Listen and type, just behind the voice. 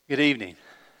Good evening.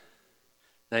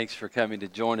 Thanks for coming to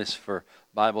join us for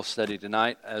Bible study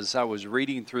tonight. As I was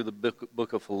reading through the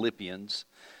book of Philippians,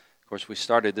 of course we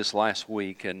started this last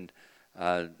week, and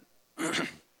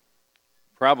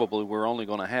probably we're only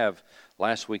going to have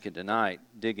last week and tonight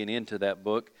digging into that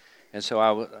book. And so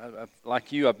I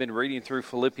like you, I've been reading through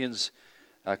Philippians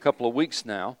a couple of weeks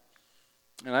now.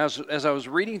 And as I was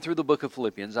reading through the book of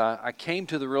Philippians, I came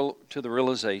to the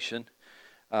realization,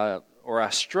 or I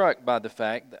was struck by the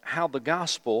fact that how the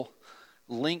gospel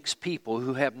links people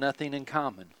who have nothing in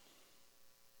common.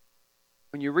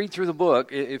 When you read through the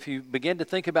book, if you begin to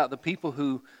think about the people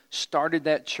who started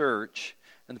that church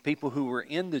and the people who were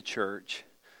in the church,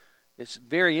 it's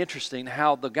very interesting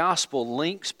how the gospel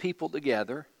links people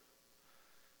together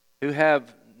who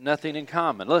have nothing in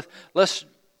common. Let's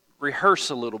rehearse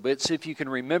a little bit, see if you can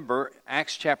remember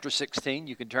Acts chapter 16.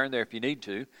 You can turn there if you need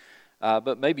to,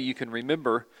 but maybe you can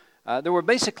remember. There were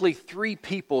basically three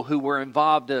people who were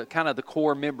involved, kind of the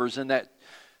core members in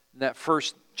that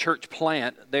first church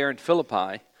plant there in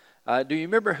Philippi. Do you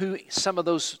remember who some of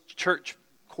those church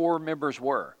core members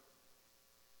were?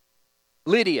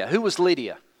 Lydia. Who was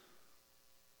Lydia?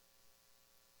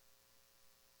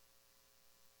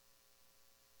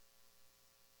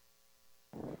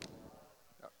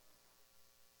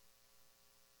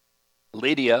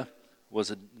 Lydia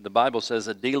was, the Bible says,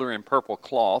 a dealer in purple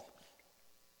cloth.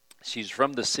 She's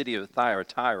from the city of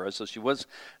Thyatira, so she was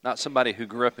not somebody who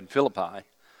grew up in Philippi.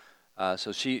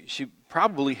 So she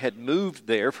probably had moved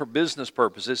there for business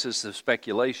purposes, is the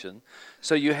speculation.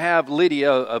 So you have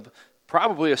Lydia,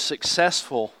 probably a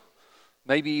successful,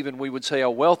 maybe even we would say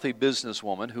a wealthy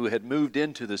businesswoman who had moved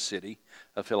into the city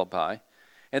of Philippi.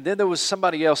 And then there was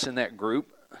somebody else in that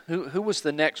group. Who was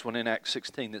the next one in Acts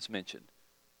 16 that's mentioned?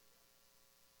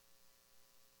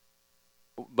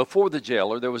 Before the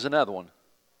jailer, there was another one.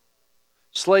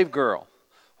 Slave girl.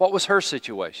 What was her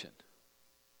situation?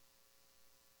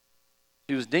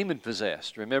 She was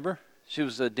demon-possessed, remember? She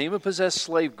was a demon-possessed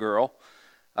slave girl,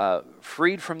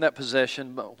 freed from that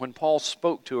possession when Paul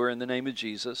spoke to her in the name of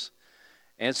Jesus.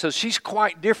 And so she's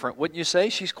quite different, wouldn't you say?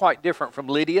 She's quite different from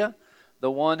Lydia,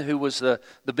 the one who was the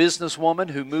businesswoman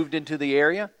who moved into the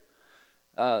area.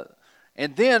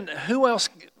 And then who else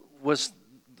was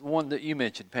the one that you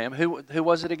mentioned, Pam? Who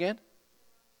was it again?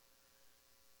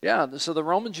 Yeah, so the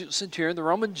Roman centurion, the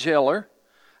Roman jailer,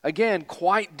 again,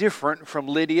 quite different from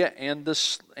Lydia and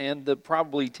the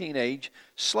probably teenage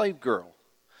slave girl.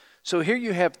 So here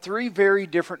you have three very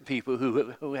different people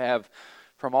who have,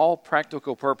 from all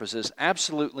practical purposes,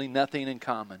 absolutely nothing in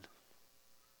common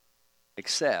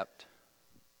except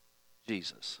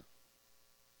Jesus.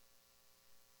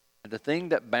 And the thing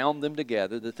that bound them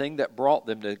together, the thing that brought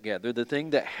them together, the thing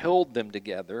that held them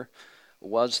together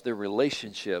was their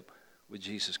relationship with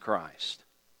Jesus Christ.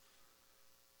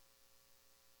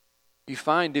 You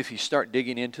find, if you start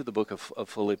digging into the book of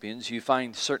Philippians, you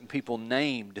find certain people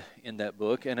named in that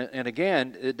book. And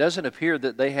again, it doesn't appear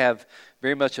that they have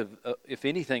very much of, if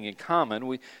anything, in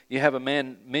common. You have a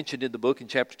man mentioned in the book in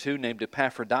chapter 2 named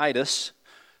Epaphroditus,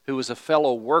 who was a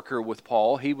fellow worker with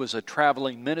Paul. He was a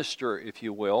traveling minister, if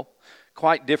you will.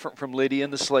 Quite different from Lydia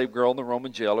and the slave girl and the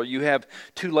Roman jailer. You have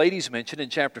two ladies mentioned in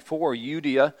chapter 4,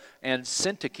 Euodia and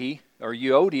Syntyche.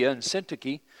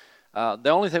 The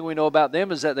only thing we know about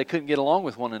them is that they couldn't get along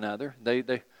with one another.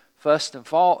 They fussed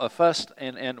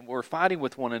and were fighting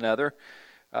with one another.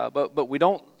 But we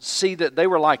don't see that they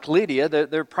were like Lydia.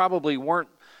 They probably weren't,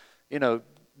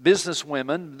 business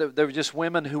women. They were just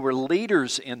women who were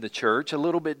leaders in the church, a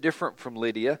little bit different from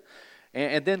Lydia.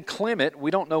 And then Clement,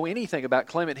 we don't know anything about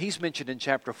Clement. He's mentioned in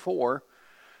chapter 4.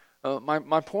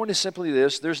 My point is simply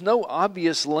this. There's no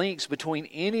obvious links between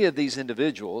any of these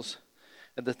individuals.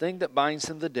 And the thing that binds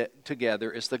them together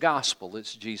is the gospel.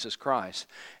 It's Jesus Christ.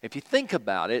 If you think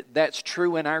about it, that's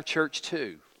true in our church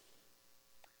too.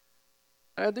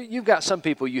 You've got some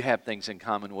people you have things in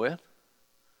common with.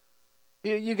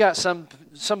 You got some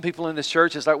people in this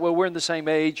church, it's like, well, we're in the same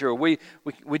age, or we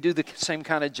do the same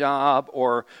kind of job,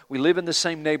 or we live in the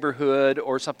same neighborhood,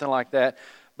 or something like that.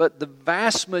 But the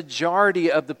vast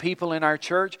majority of the people in our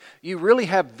church, you really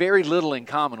have very little in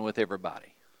common with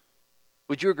everybody.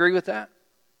 Would you agree with that?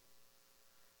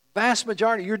 Vast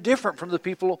majority, you're different from the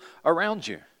people around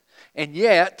you. And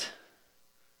yet,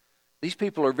 these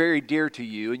people are very dear to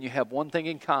you, and you have one thing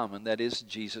in common, that is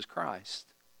Jesus Christ.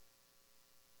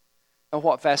 And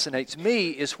what fascinates me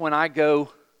is when I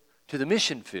go to the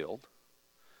mission field,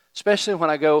 especially when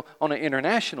I go on an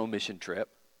international mission trip,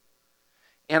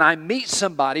 and I meet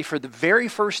somebody for the very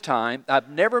first time I've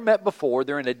never met before.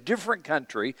 They're in a different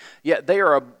country, yet they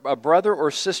are a brother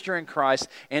or sister in Christ,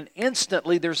 and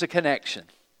instantly there's a connection.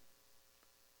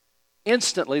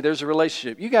 Instantly, there's a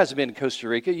relationship. You guys have been to Costa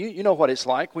Rica. You know what it's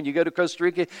like when you go to Costa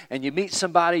Rica and you meet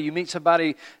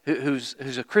somebody who's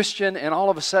a Christian, and all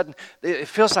of a sudden it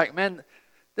feels like, man,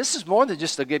 this is more than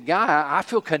just a good guy. I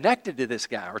feel connected to this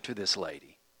guy or to this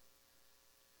lady.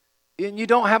 And you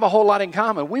don't have a whole lot in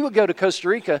common. We would go to Costa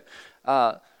Rica,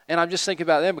 and I'm just thinking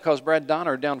about them because Brad and Donna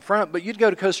are down front, but you'd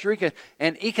go to Costa Rica,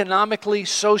 and economically,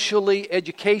 socially,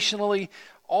 educationally,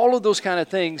 all of those kind of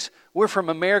things, we're from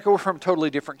America, we're from a totally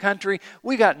different country,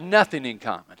 we got nothing in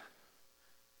common.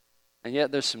 And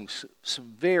yet there's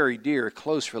some very dear,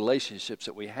 close relationships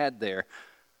that we had there,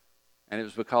 and it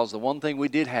was because the one thing we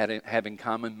did have in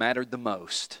common mattered the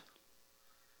most,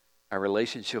 our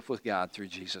relationship with God through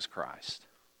Jesus Christ.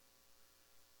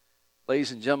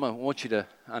 Ladies and gentlemen, I want you to,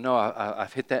 I know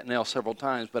I've hit that nail several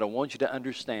times, but I want you to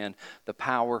understand the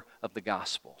power of the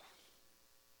gospel.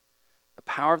 The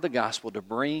power of the gospel to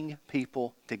bring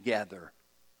people together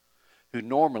who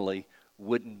normally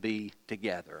wouldn't be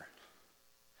together.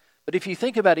 But if you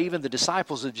think about even the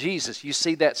disciples of Jesus, you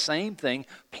see that same thing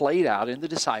played out in the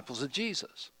disciples of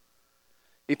Jesus.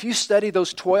 If you study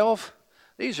those 12,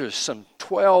 these are some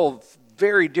 12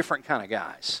 very different kind of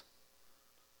guys.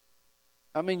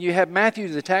 I mean, you have Matthew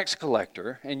the tax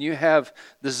collector, and you have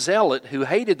the zealot who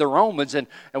hated the Romans and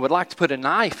would like to put a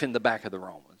knife in the back of the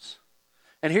Romans.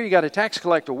 And here you got a tax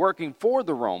collector working for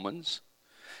the Romans.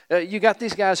 You got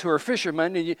these guys who are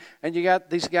fishermen, and you got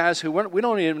these guys who we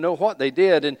don't even know what they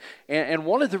did. And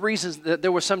one of the reasons that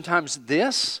there was sometimes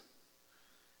this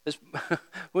is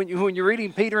when you're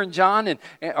reading Peter and John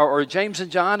or James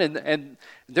and John, and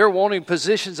they're wanting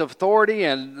positions of authority,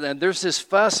 and there's this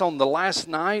fuss on the last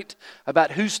night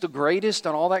about who's the greatest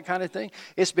and all that kind of thing.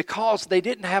 It's because they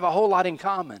didn't have a whole lot in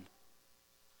common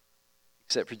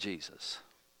except for Jesus.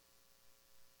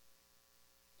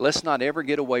 Let's not ever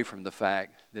get away from the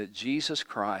fact that Jesus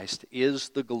Christ is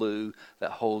the glue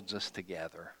that holds us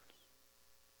together.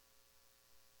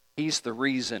 He's the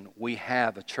reason we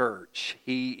have a church.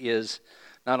 He is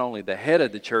not only the head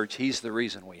of the church, He's the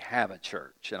reason we have a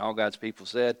church. And all God's people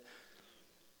said,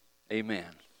 amen.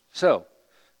 So,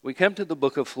 we come to the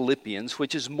book of Philippians,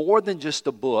 which is more than just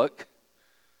a book.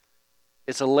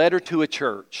 It's a letter to a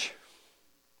church.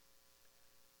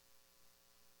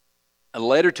 A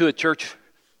letter to a church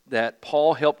that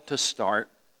Paul helped to start.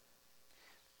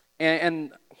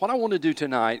 And what I want to do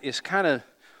tonight is kind of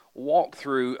walk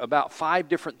through about 5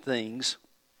 different things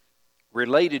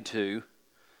related to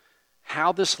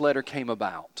how this letter came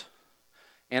about.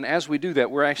 And as we do that,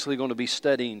 we're actually going to be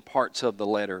studying parts of the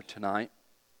letter tonight.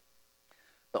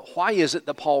 But why is it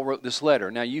that Paul wrote this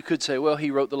letter? Now, you could say, well,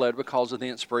 he wrote the letter because of the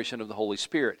inspiration of the Holy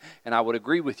Spirit. And I would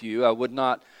agree with you. I would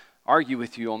not argue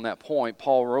with you on that point.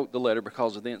 Paul wrote the letter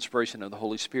because of the inspiration of the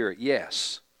Holy Spirit.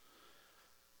 Yes.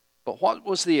 But what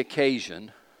was the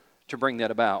occasion to bring that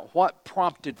about? What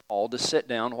prompted Paul to sit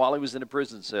down while he was in a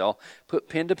prison cell, put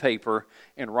pen to paper,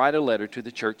 and write a letter to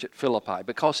the church at Philippi?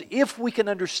 Because if we can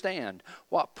understand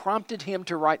what prompted him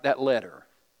to write that letter,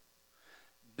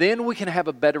 then we can have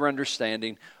a better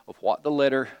understanding of what the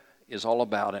letter is all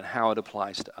about and how it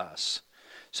applies to us.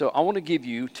 So I want to give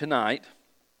you tonight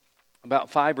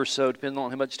about 5 or so, depending on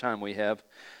how much time we have,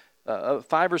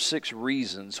 5 or 6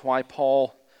 reasons why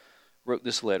Paul wrote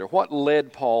this letter. What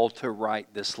led Paul to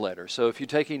write this letter? So if you're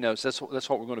taking notes, that's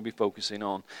what we're going to be focusing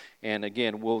on. And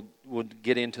again, we'll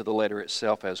get into the letter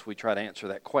itself as we try to answer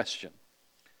that question.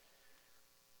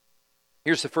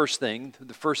 Here's the first thing,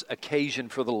 the first occasion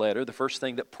for the letter, the first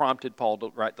thing that prompted Paul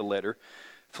to write the letter.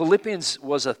 Philippians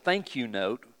was a thank you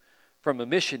note from a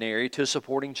missionary to a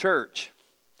supporting church.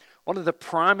 One of the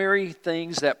primary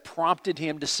things that prompted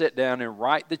him to sit down and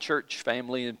write the church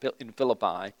family in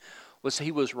Philippi was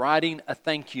he was writing a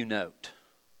thank you note.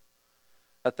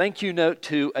 A thank you note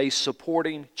to a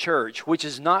supporting church, which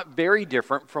is not very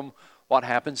different from what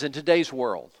happens in today's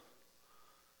world.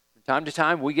 From time to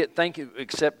time we get thank you,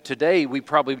 except today we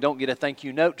probably don't get a thank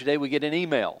you note. Today we get an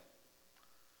email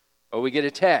or we get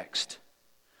a text.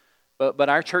 But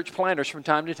our church planters from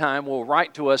time to time will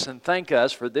write to us and thank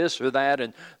us for this or that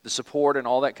and the support and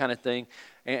all that kind of thing.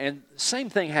 And same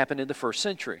thing happened in the first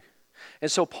century. And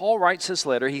so Paul writes this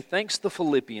letter. He thanks the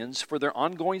Philippians for their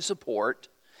ongoing support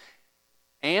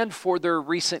and for their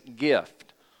recent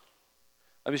gift.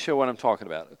 Let me show you what I'm talking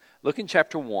about. Look in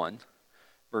chapter 1,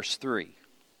 verse 3.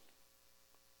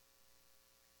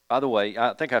 By the way,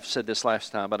 I think I've said this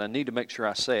last time, but I need to make sure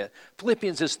I say it.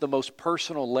 Philippians is the most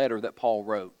personal letter that Paul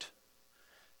wrote.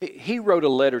 He wrote a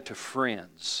letter to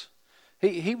friends.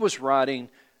 He was writing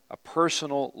a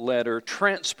personal letter,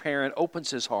 transparent,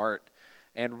 opens his heart,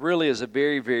 and really is a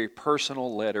very, very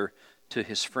personal letter to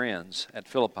his friends at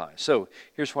Philippi. So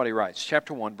here's what he writes.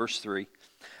 Chapter 1, verse 3.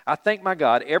 I thank my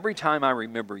God every time I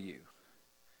remember you.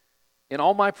 In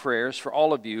all my prayers for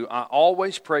all of you, I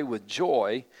always pray with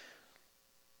joy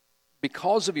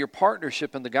because of your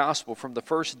partnership in the gospel from the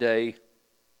first day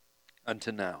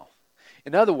until now.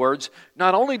 In other words,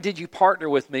 not only did you partner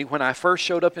with me when I first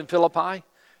showed up in Philippi,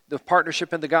 the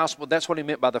partnership in the gospel, that's what he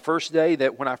meant by the first day,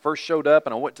 that when I first showed up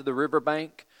and I went to the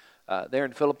riverbank there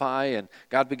in Philippi and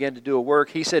God began to do a work.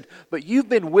 He said, but you've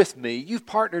been with me, you've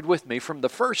partnered with me from the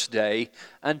first day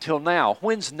until now.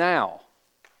 When's now?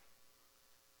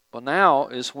 Well, now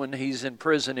is when he's in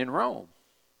prison in Rome.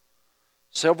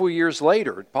 Several years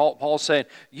later, Paul's saying,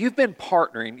 you've been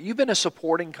partnering, you've been a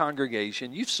supporting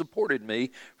congregation, you've supported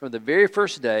me from the very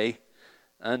first day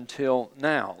until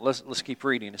now. Let's keep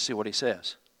reading and see what he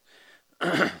says.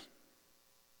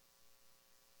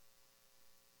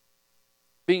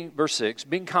 Verse 6,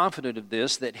 being confident of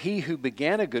this, that he who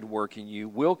began a good work in you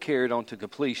will carry it on to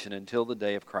completion until the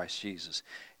day of Christ Jesus.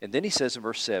 And then he says in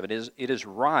verse 7, it is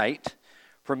right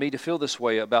for me to feel this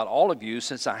way about all of you,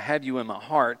 since I have you in my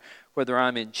heart, whether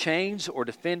I'm in chains or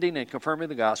defending and confirming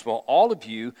the gospel, all of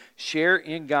you share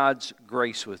in God's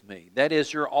grace with me. That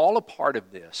is, you're all a part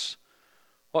of this.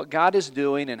 What God is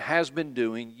doing and has been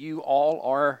doing, you all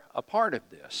are a part of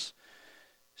this.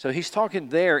 So he's talking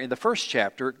there in the first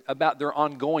chapter about their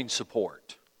ongoing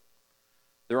support,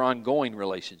 their ongoing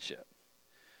relationship.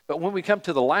 But when we come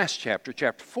to the last chapter,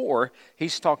 chapter 4,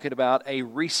 he's talking about a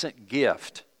recent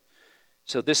gift.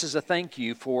 So this is a thank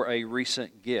you for a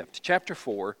recent gift. Chapter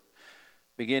 4,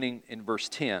 beginning in verse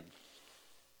 10.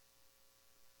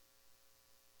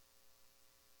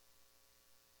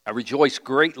 I rejoice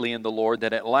greatly in the Lord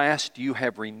that at last you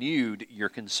have renewed your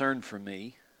concern for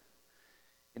me.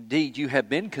 Indeed, you have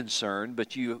been concerned,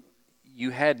 but you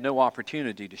had no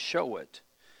opportunity to show it.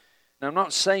 Now, I'm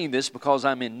not saying this because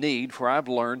I'm in need, for I've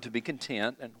learned to be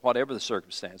content in whatever the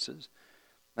circumstances.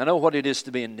 I know what it is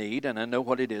to be in need, and I know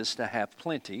what it is to have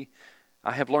plenty.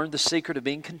 I have learned the secret of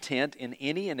being content in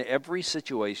any and every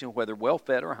situation, whether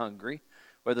well-fed or hungry,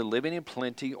 whether living in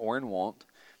plenty or in want.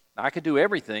 I can do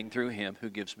everything through him who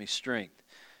gives me strength.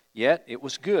 Yet it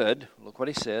was good, look what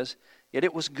he says, yet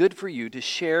it was good for you to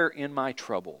share in my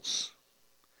troubles.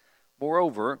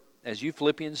 Moreover, as you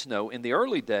Philippians know, in the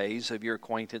early days of your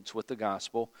acquaintance with the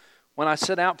gospel, when I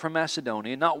set out from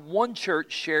Macedonia, not one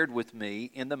church shared with me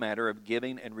in the matter of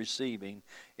giving and receiving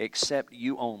except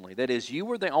you only. That is, you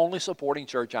were the only supporting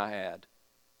church I had.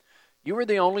 You were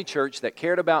the only church that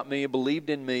cared about me, believed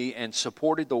in me, and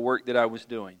supported the work that I was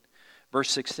doing. Verse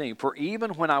 16, for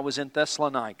even when I was in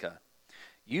Thessalonica,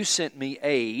 you sent me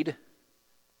aid,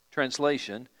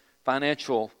 translation,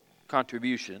 financial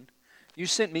contribution. You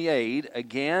sent me aid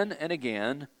again and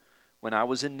again when I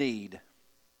was in need.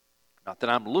 Not that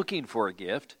I'm looking for a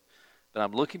gift, but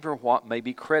I'm looking for what may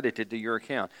be credited to your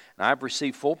account. And I've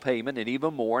received full payment and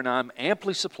even more, and I'm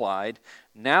amply supplied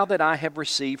now that I have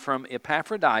received from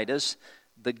Epaphroditus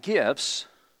the gifts.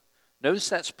 Notice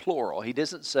that's plural. He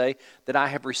doesn't say that I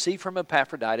have received from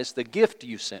Epaphroditus the gift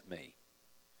you sent me.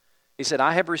 He said,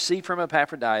 I have received from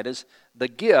Epaphroditus the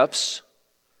gifts,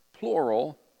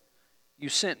 plural, you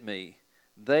sent me.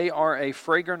 They are a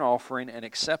fragrant offering, an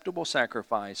acceptable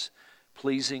sacrifice,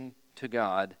 pleasing to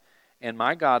God. And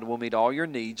my God will meet all your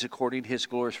needs according to his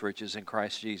glorious riches in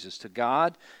Christ Jesus. To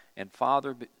God and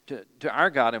Father, to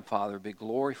our God and Father be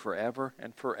glory forever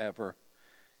and forever.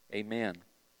 Amen.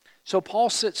 So Paul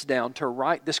sits down to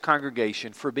write this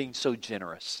congregation for being so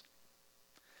generous.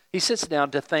 He sits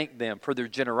down to thank them for their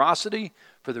generosity,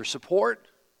 for their support,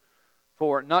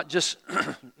 for not just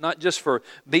for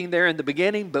being there in the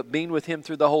beginning, but being with him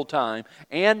through the whole time,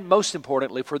 and most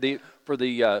importantly for the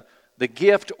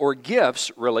gift or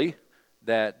gifts really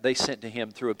that they sent to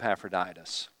him through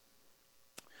Epaphroditus.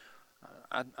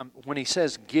 When he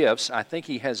says gifts, I think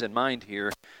he has in mind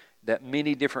here that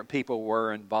many different people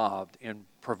were involved in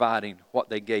providing what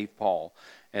they gave Paul.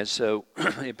 And so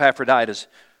Epaphroditus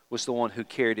was the one who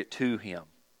carried it to him.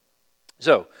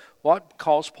 So what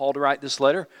caused Paul to write this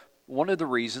letter? One of the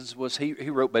reasons was he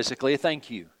wrote basically a thank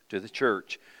you to the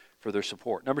church for their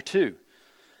support. Number two,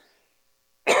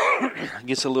 it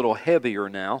gets a little heavier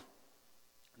now.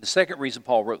 The second reason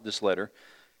Paul wrote this letter,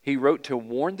 he wrote to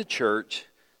warn the church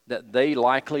that they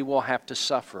likely will have to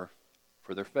suffer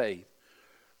for their faith.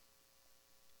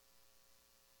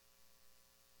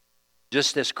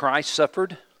 Just as Christ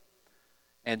suffered,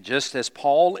 and just as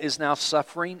Paul is now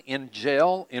suffering in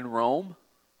jail in Rome,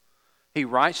 he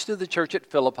writes to the church at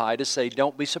Philippi to say,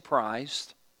 don't be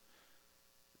surprised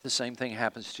if the same thing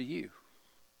happens to you.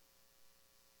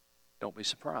 Don't be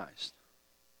surprised.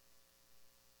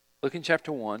 Look in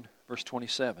chapter 1, verse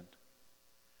 27.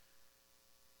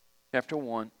 Chapter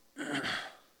 1,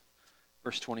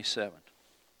 verse 27.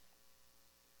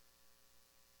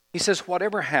 He says,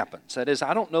 whatever happens, that is,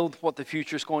 I don't know what the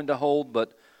future is going to hold,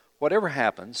 but whatever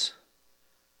happens,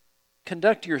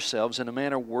 conduct yourselves in a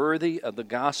manner worthy of the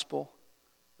gospel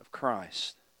of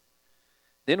Christ.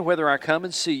 Then whether I come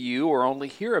and see you or only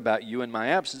hear about you in my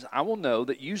absence, I will know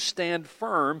that you stand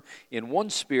firm in one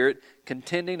spirit,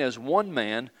 contending as one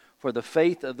man for the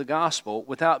faith of the gospel,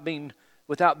 without being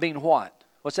what?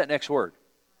 What's that next word?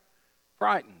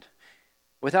 Frightened.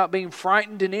 Without being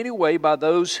frightened in any way by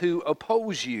those who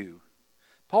oppose you.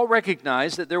 Paul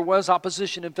recognized that there was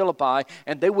opposition in Philippi,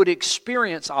 and they would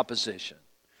experience opposition.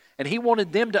 And he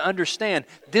wanted them to understand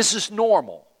this is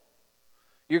normal.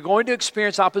 You're going to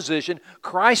experience opposition.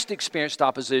 Christ experienced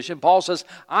opposition. Paul says,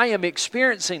 I am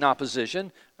experiencing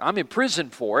opposition. I'm in prison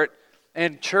for it.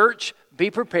 And church, be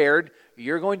prepared.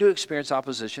 You're going to experience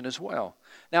opposition as well.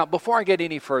 Now, before I get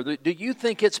any further, do you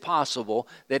think it's possible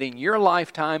that in your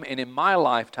lifetime and in my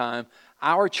lifetime,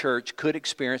 our church could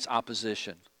experience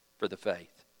opposition for the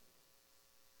faith?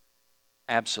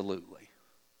 Absolutely.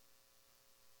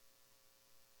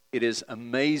 It is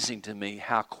amazing to me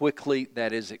how quickly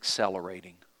that is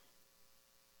accelerating.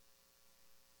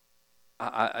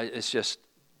 It's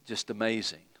just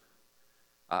amazing.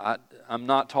 I'm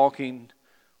not talking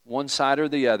one side or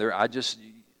the other. I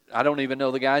don't even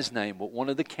know the guy's name, but one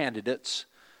of the candidates,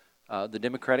 the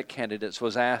Democratic candidates,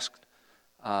 was asked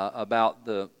about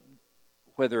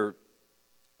whether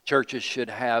churches should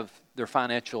have their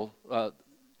financial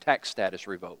tax status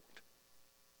revoked.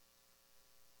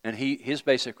 And his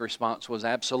basic response was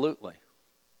absolutely.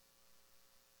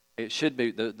 It should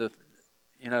be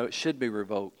it should be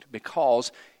revoked,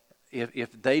 because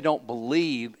if they don't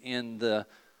believe in the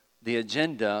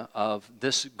agenda of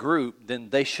this group, then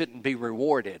they shouldn't be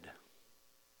rewarded.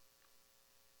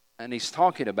 And he's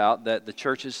talking about that the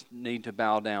churches need to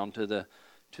bow down to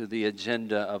the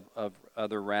agenda of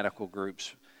other radical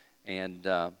groups. And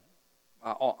I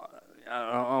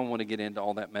don't want to get into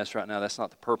all that mess right now. That's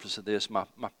not the purpose of this. My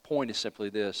point is simply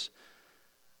this.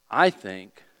 I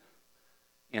think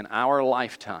in our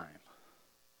lifetime,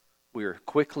 we are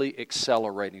quickly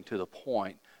accelerating to the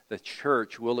point the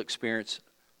church will experience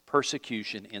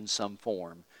persecution in some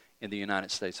form in the United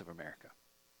States of America.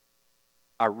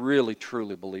 I really,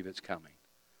 truly believe it's coming.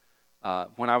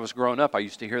 When I was growing up, I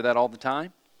used to hear that all the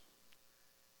time.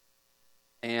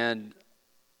 And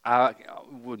I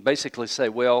would basically say,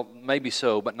 well, maybe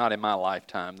so, but not in my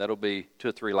lifetime. That'll be 2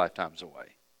 or 3 lifetimes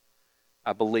away.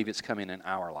 I believe it's coming in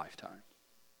our lifetime.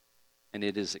 And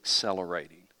it is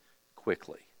accelerating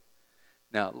quickly.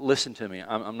 Now, listen to me.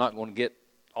 I'm not going to get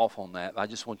off on that. I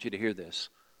just want you to hear this.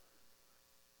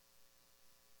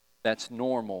 That's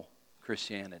normal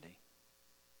Christianity.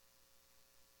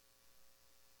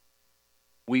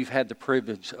 We've had the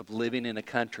privilege of living in a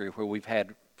country where we've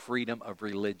had freedom of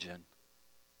religion.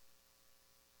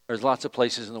 There's lots of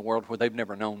places in the world where they've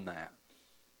never known that.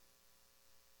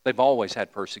 They've always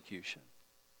had persecution.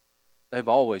 They've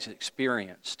always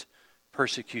experienced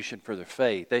persecution for their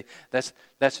faith.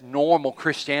 That's normal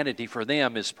Christianity for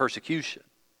them, is persecution.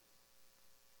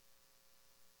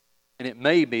 And it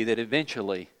may be that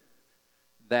eventually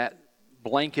that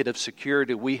blanket of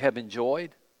security we have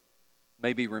enjoyed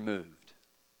may be removed.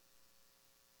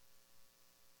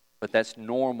 But that's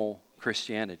normal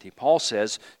Christianity. Paul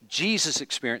says Jesus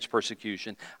experienced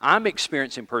persecution. I'm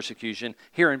experiencing persecution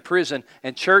here in prison.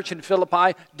 And church in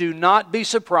Philippi, do not be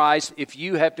surprised if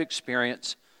you have to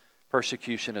experience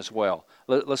persecution as well.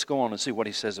 Let's go on and see what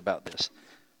he says about this.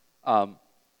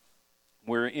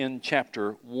 We're in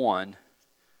chapter 1.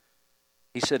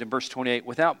 He said in verse 28,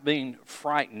 without being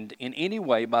frightened in any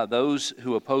way by those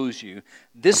who oppose you,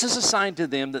 this is a sign to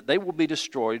them that they will be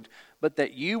destroyed, but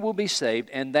that you will be saved,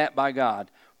 and that by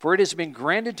God. For it has been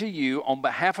granted to you on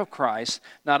behalf of Christ,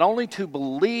 not only to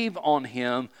believe on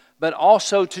Him, but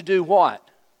also to do what?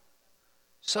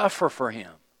 Suffer for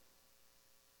Him.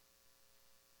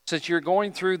 Since you're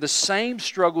going through the same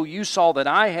struggle you saw that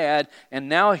I had, and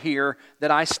now hear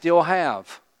that I still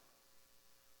have.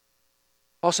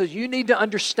 Paul says, you need to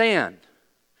understand.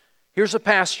 Here's a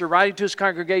pastor writing to his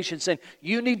congregation saying,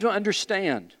 you need to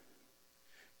understand.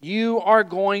 You are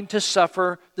going to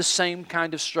suffer the same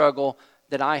kind of struggle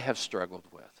that I have struggled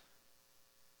with.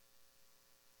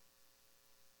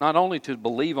 Not only to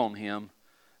believe on Him,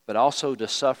 but also to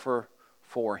suffer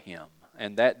for Him.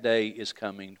 And that day is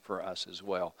coming for us as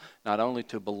well. Not only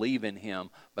to believe in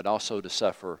Him, but also to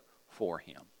suffer for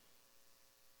Him.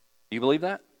 Do you believe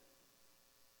that?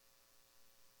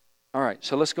 All right,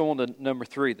 so let's go on to number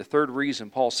 3. The third reason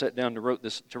Paul sat down to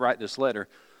write this letter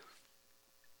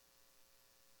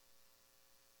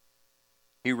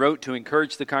He wrote to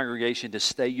encourage the congregation to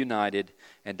stay united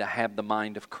and to have the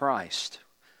mind of Christ.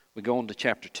 We go on to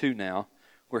chapter 2 now,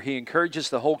 where he encourages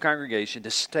the whole congregation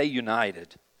to stay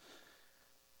united.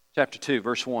 Chapter 2,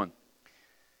 verse 1.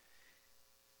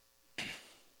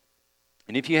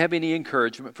 And if you have any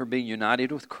encouragement from being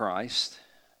united with Christ,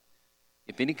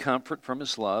 if any comfort from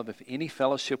His love, if any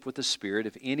fellowship with the Spirit,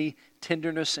 if any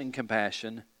tenderness and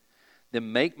compassion,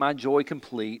 then make my joy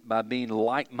complete by being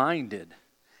like-minded.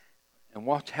 And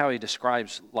watch how he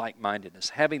describes like-mindedness.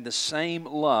 Having the same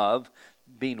love,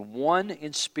 being one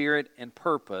in spirit and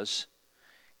purpose.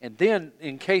 And then,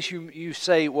 in case you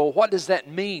say, well, what does that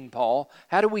mean, Paul?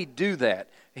 How do we do that?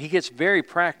 He gets very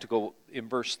practical in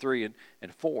verse 3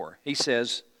 and 4. He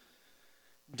says,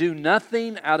 do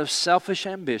nothing out of selfish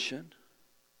ambition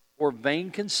or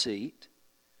vain conceit,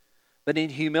 but in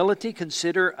humility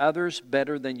consider others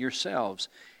better than yourselves.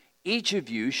 Each of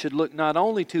you should look not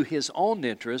only to his own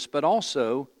interest, but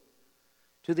also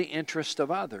to the interest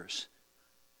of others.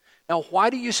 Now,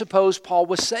 why do you suppose Paul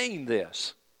was saying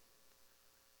this?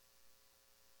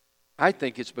 I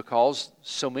think it's because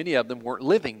so many of them weren't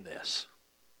living this.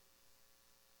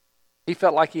 He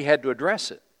felt like he had to address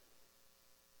it.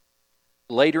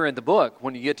 Later in the book,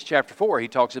 when you get to chapter 4, he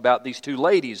talks about these two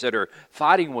ladies that are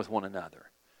fighting with one another.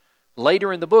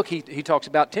 Later in the book, he talks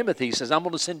about Timothy. He says, I'm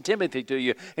going to send Timothy to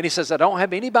you. And he says, I don't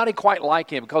have anybody quite like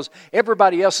him because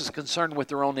everybody else is concerned with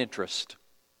their own interest.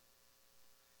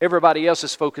 Everybody else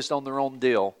is focused on their own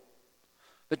deal.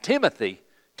 But Timothy,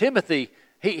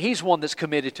 he's one that's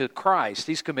committed to Christ.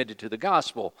 He's committed to the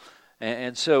gospel.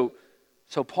 And so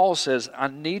Paul says, I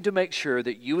need to make sure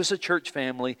that you as a church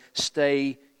family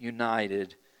stay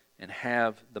united and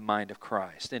have the mind of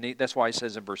Christ. And that's why he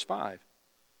says in verse 5,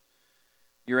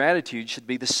 your attitude should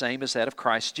be the same as that of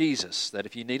Christ Jesus. That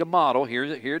if you need a model, here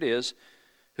it is,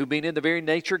 who being in the very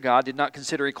nature of God did not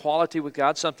consider equality with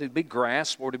God something to be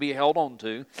grasped or to be held on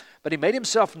to, but he made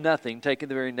himself nothing, taking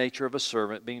the very nature of a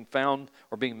servant, being found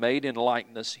or being made in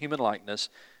likeness, human likeness,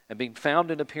 and being found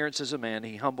in appearance as a man,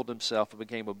 he humbled himself and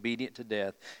became obedient to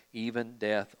death, even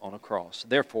death on a cross.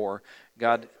 Therefore,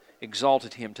 God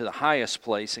exalted him to the highest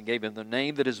place and gave him the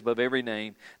name that is above every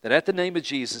name, that at the name of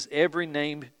Jesus every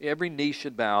knee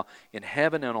should bow in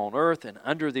heaven and on earth and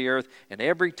under the earth, and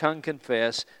every tongue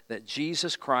confess that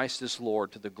Jesus Christ is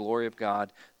Lord, to the glory of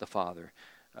God the Father.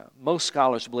 Most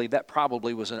scholars believe that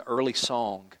probably was an early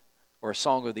song or a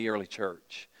song of the early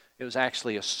church. It was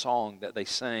actually a song that they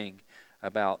sang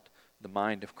about the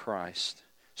mind of Christ.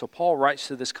 So Paul writes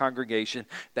to this congregation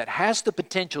that has the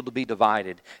potential to be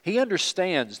divided. He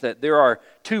understands that there are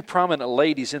two prominent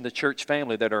ladies in the church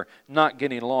family that are not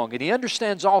getting along. And he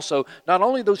understands also not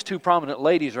only those two prominent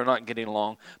ladies are not getting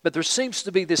along, but there seems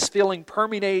to be this feeling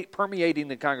permeating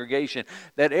the congregation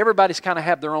that everybody's kind of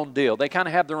have their own deal. They kind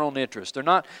of have their own interest. They're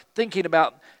not thinking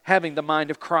about having the mind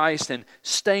of Christ and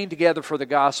staying together for the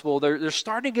gospel. They're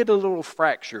starting to get a little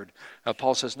fractured.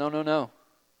 Paul says, no.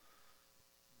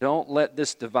 Don't let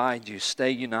this divide you. Stay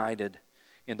united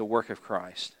in the work of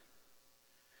Christ.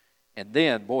 And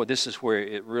then, this is where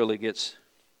it really gets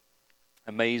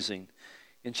amazing.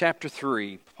 In chapter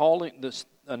 3,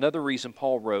 another reason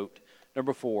Paul wrote,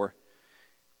 number 4,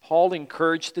 Paul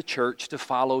encouraged the church to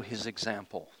follow his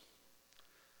example.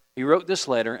 He wrote this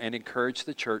letter and encouraged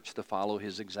the church to follow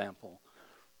his example.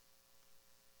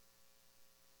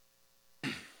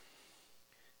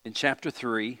 In chapter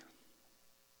 3,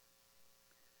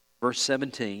 verse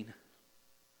 17,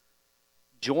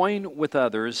 join with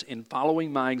others in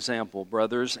following my example,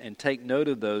 brothers, and take note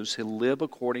of those who live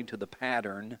according to the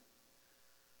pattern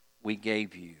we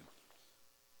gave you.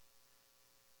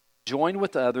 Join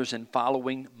with others in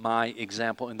following my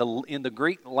example. In the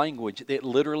Greek language, it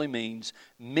literally means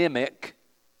mimic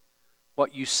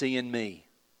what you see in me.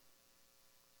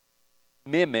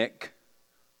 Mimic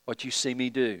what you see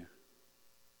me do.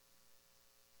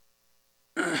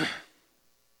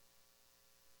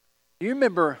 Do you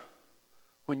remember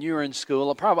when you were in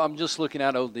school? I'm just looking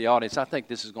out over the audience. I think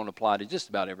this is going to apply to just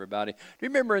about everybody. Do you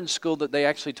remember in school that they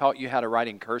actually taught you how to write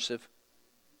in cursive?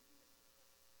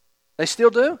 They still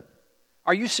do?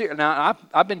 Are you serious? Now,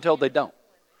 I've been told they don't.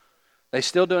 They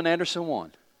still do in Anderson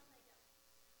 1.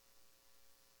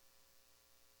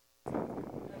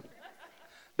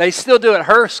 They still do at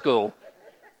her school.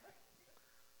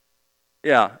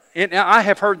 Yeah. I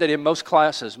have heard that in most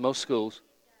classes, most schools.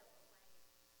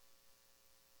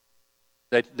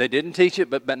 They didn't teach it,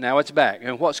 but now it's back.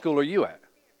 And what school are you at?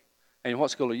 And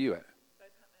what school are you at?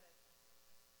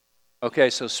 Okay,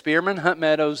 so Spearman, Hunt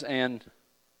Meadows, and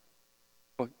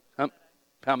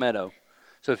Palmetto.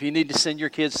 So if you need to send your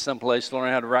kids someplace to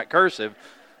learn how to write cursive,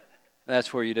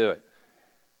 that's where you do it.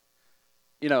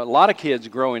 You know, a lot of kids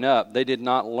growing up, they did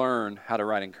not learn how to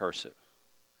write in cursive.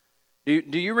 Do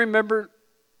you remember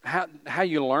how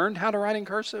you learned how to write in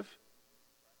cursive?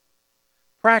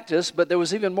 Practice, but there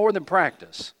was even more than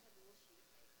practice.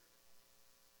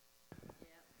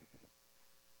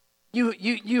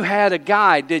 You had a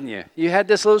guide, didn't you? You had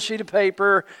this little sheet of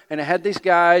paper, and it had these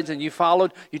guides, and you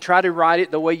tried to write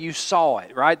it the way you saw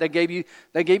it, right? They gave you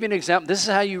an example. This is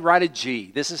how you write a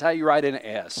G. This is how you write an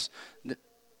S.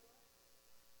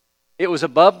 It was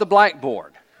above the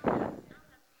blackboard.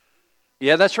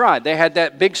 Yeah, that's right. They had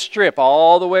that big strip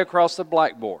all the way across the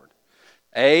blackboard.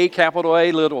 A, capital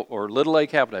A, little, or little a,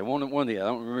 capital A. One of the other.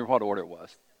 I don't remember what order it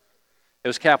was. It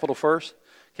was capital first.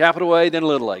 Capital A, then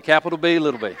little a. Capital B,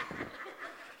 little b.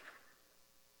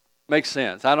 Makes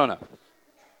sense. I don't know.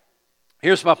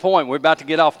 Here's my point. We're about to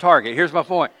get off target. Here's my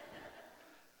point.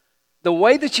 The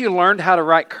way that you learned how to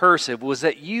write cursive was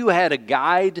that you had a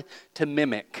guide to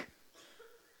mimic.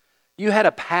 You had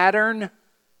a pattern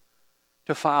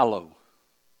to follow.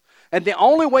 And the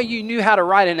only way you knew how to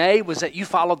write an A was that you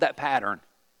followed that pattern.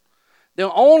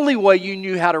 The only way you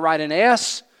knew how to write an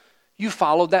S, you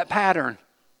followed that pattern.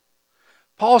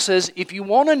 Paul says, if you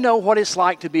want to know what it's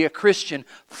like to be a Christian,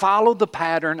 follow the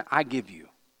pattern I give you.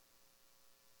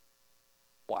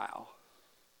 Wow.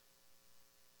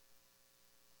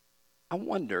 I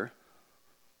wonder,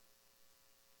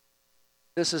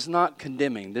 this is not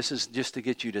condemning, this is just to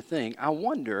get you to think. I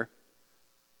wonder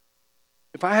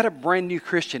if I had a brand new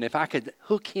Christian, if I could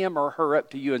hook him or her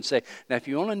up to you and say, now if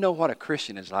you want to know what a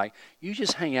Christian is like, you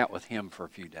just hang out with him for a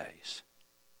few days.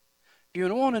 If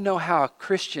you want to know how a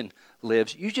Christian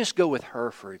lives, you just go with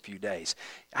her for a few days.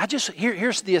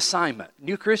 Here's the assignment.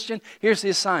 New Christian, here's the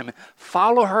assignment.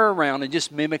 Follow her around and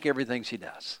just mimic everything she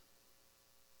does.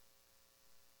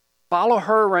 Follow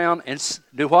her around and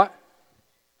do what?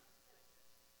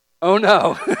 Oh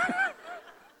no.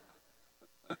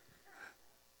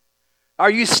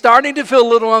 Are you starting to feel a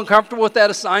little uncomfortable with that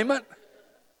assignment?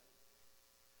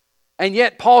 And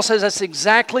yet Paul says that's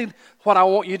exactly what I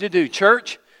want you to do.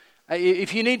 Church,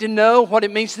 if you need to know what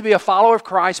it means to be a follower of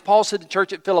Christ, Paul said to the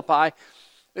church at Philippi,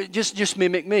 just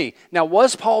mimic me. Now,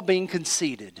 was Paul being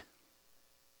conceited?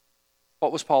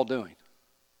 What was Paul doing?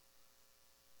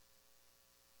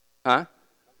 Huh?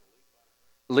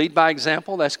 Lead by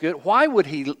example, that's good. Why would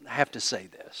he have to say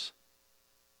this?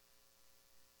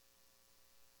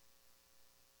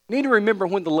 You need to remember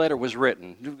when the letter was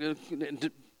written.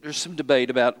 There's some debate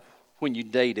about when you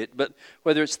date it, but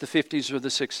whether it's the 50s or the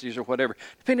 60s or whatever,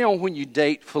 depending on when you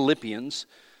date Philippians,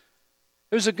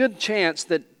 there's a good chance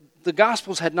that the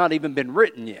Gospels had not even been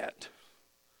written yet.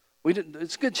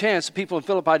 It's a good chance that people in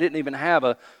Philippi didn't even have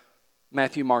a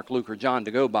Matthew, Mark, Luke, or John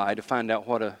to go by to find out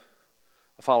what a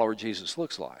follower of Jesus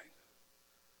looks like.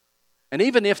 And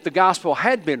even if the gospel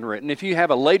had been written, if you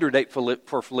have a later date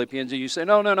for Philippians and you say,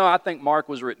 no, I think Mark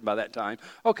was written by that time.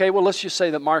 Okay, well, let's just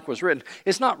say that Mark was written.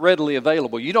 It's not readily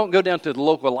available. You don't go down to the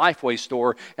local Lifeway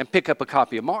store and pick up a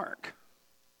copy of Mark.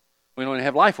 We don't even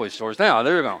have Lifeway stores now.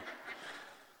 There you go.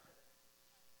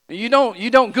 You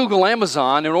don't Google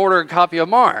Amazon and order a copy of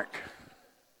Mark.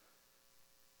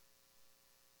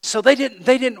 So they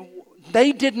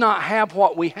did not have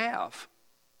what we have.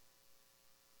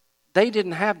 They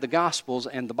didn't have the Gospels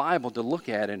and the Bible to look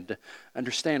at and to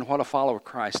understand what a follower of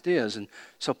Christ is. And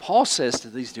so Paul says to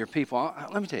these dear people,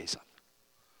 let me tell you something.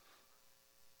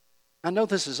 I know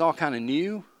this is all kind of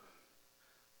new.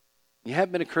 You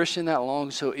haven't been a Christian that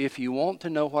long, so if you want to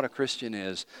know what a Christian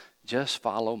is, just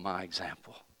follow my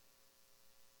example.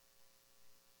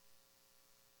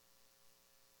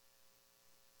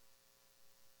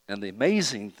 And the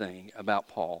amazing thing about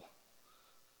Paul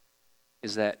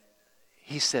is that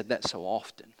he said that so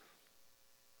often.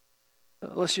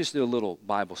 Let's just do a little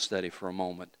Bible study for a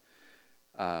moment.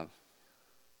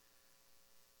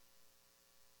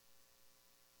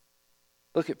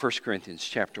 Look at 1 Corinthians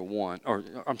chapter 1, 1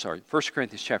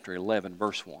 Corinthians chapter 11,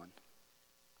 verse 1.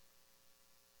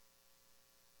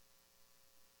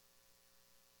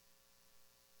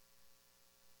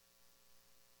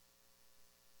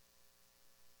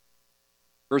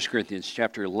 First Corinthians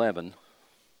chapter 11,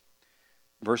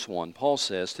 verse 1, Paul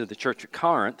says to the church at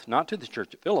Corinth, not to the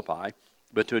church at Philippi,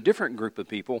 but to a different group of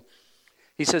people,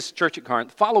 he says, church at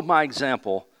Corinth, follow my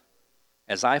example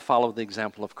as I follow the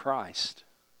example of Christ.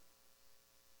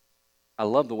 I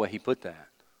love the way he put that.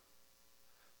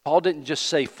 Paul didn't just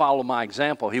say, follow my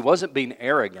example. He wasn't being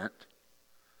arrogant,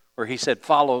 where he said,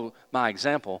 follow my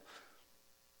example.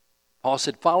 Paul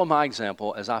said, follow my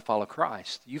example as I follow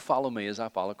Christ. You follow me as I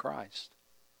follow Christ.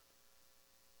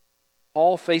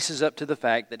 Paul faces up to the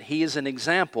fact that he is an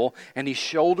example, and he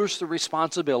shoulders the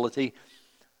responsibility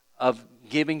of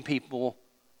giving people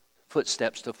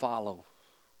footsteps to follow.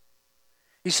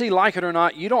 You see, like it or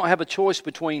not, you don't have a choice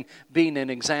between being an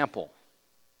example.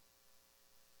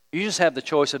 You just have the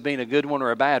choice of being a good one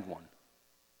or a bad one.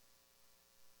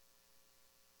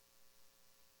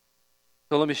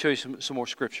 So let me show you some more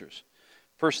scriptures.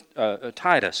 First,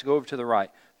 Titus, go over to the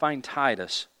right. Find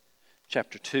Titus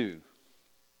chapter 2.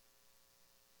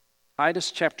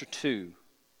 Titus chapter 2.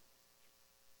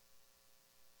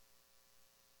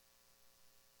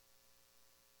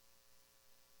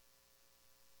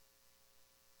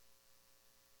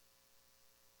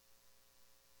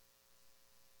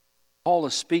 Paul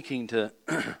is speaking to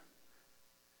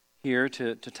here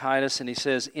to Titus, and he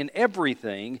says, "In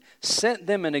everything, set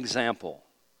them an example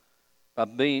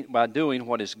by doing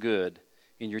what is good.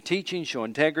 In your teaching, show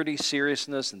integrity,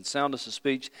 seriousness, and soundness of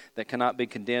speech that cannot be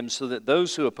condemned, so that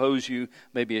those who oppose you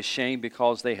may be ashamed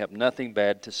because they have nothing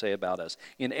bad to say about us.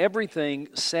 In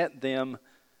everything, set them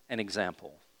an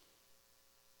example."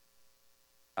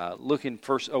 Looking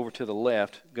first over to the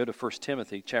left, go to 1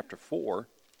 Timothy chapter 4.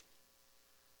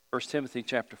 1 Timothy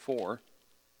chapter 4,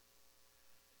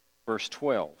 verse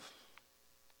 12.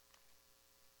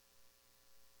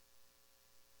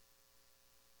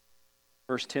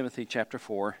 1 Timothy chapter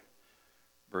 4,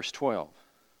 verse 12.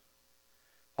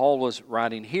 Paul was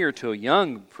writing here to a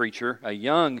young preacher, a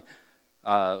young,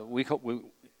 in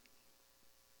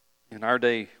our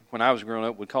day, when I was growing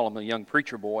up, we'd call him a young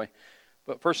preacher boy.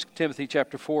 But 1 Timothy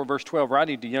chapter 4, verse 12,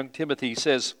 writing to young Timothy, he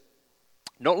says,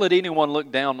 "Don't let anyone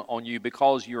look down on you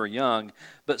because you are young,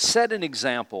 but set an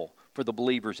example for the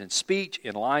believers in speech,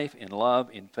 in life, in love,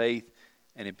 in faith,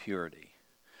 and in purity."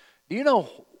 Do you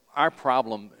know our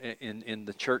problem in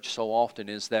the church so often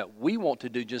is that we want to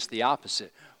do just the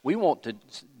opposite. We want to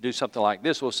do something like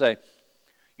this. We'll say,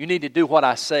 "You need to do what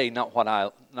I say, not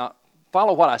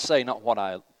follow what I say, not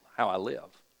how I live.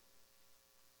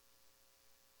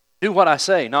 Do what I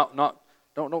say,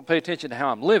 don't pay attention to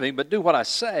how I'm living, but do what I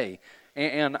say."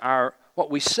 And what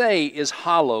we say is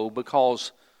hollow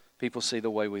because people see the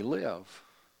way we live.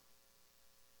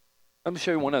 Let me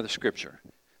show you one other scripture,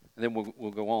 and then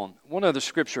we'll go on. One other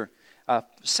scripture,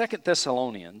 2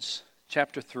 Thessalonians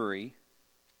chapter 3.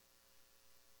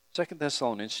 2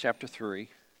 Thessalonians chapter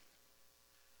 3.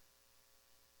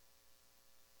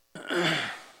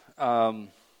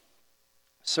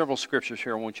 Several scriptures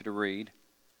here I want you to read.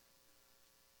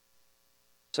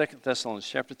 2 Thessalonians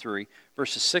chapter 3,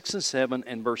 verses 6 and 7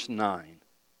 and verse 9.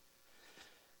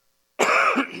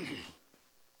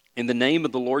 "In the name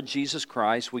of the Lord Jesus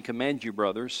Christ, we command you,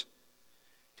 brothers,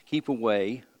 to keep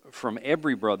away from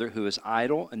every brother who is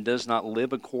idle and does not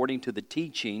live according to the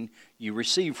teaching you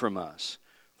receive from us.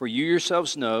 For you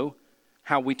yourselves know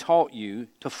how we taught you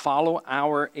to follow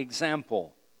our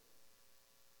example.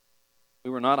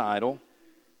 We were not idle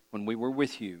when we were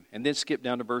with you." And then skip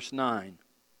down to verse 9.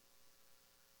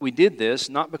 "We did this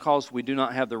not because we do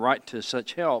not have the right to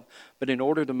such help, but in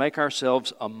order to make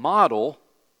ourselves a model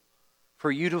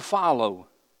for you to follow."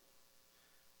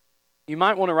 You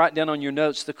might want to write down on your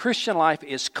notes, the Christian life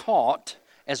is caught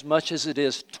as much as it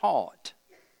is taught.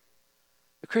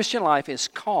 The Christian life is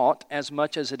caught as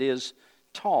much as it is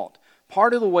taught.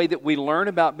 Part of the way that we learn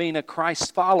about being a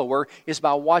Christ follower is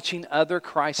by watching other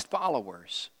Christ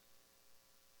followers.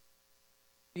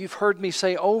 You've heard me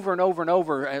say over and over and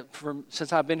over,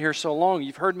 since I've been here so long,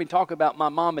 you've heard me talk about my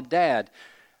mom and dad.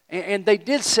 And they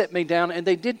did sit me down and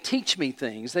they did teach me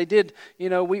things. They did,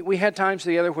 we had times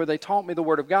together where they taught me the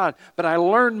Word of God. But I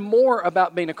learned more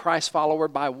about being a Christ follower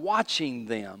by watching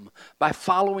them, by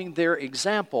following their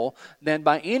example, than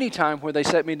by any time where they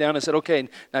set me down and said, "Okay,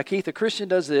 now Keith, a Christian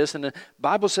does this and the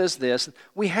Bible says this."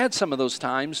 We had some of those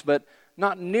times, but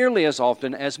not nearly as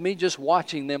often as me just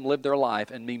watching them live their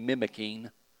life and me mimicking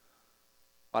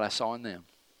what I saw in them.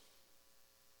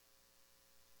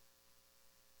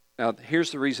 Now,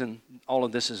 here's the reason all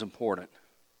of this is important.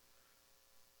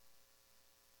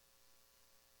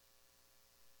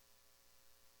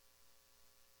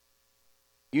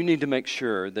 You need to make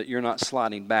sure that you're not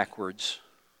sliding backwards.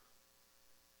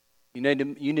 You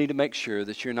need to make sure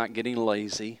that you're not getting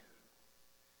lazy.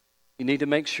 You need to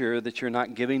make sure that you're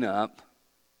not giving up.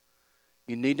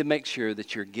 You need to make sure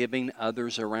that you're giving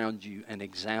others around you an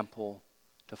example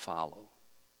to follow.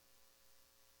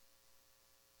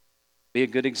 Be a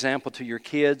good example to your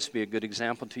kids. Be a good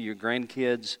example to your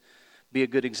grandkids. Be a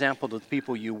good example to the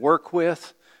people you work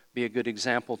with. Be a good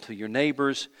example to your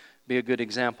neighbors. Be a good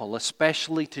example,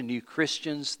 especially to new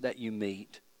Christians that you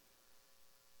meet.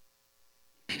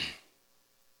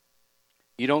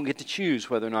 You don't get to choose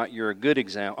whether or not you're a good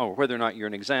example, or whether or not you're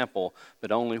an example,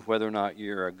 but only whether or not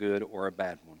you're a good or a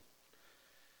bad one.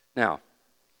 Now,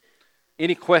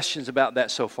 Any questions about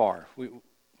that so far?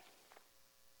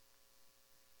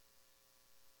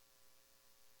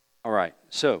 All right,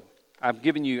 so I've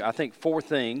given you, I think, 4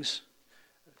 things.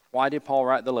 Why did Paul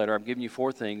write the letter? I've given you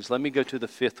 4 things. Let me go to the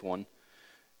 5th one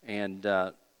and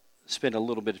spend a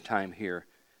little bit of time here,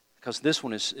 because this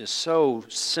one is so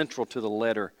central to the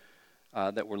letter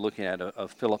that we're looking at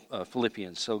of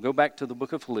Philippians. So go back to the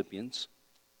book of Philippians.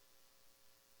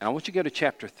 And I want you to go to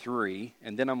chapter 3,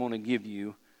 and then I'm going to give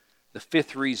you the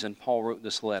 5th reason Paul wrote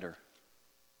this letter.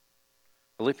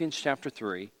 Philippians chapter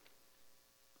 3.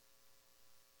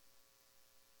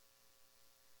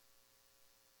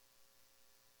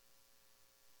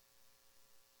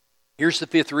 Here's the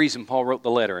 5th reason Paul wrote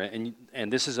the letter,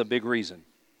 and this is a big reason.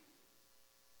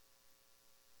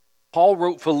 Paul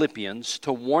wrote Philippians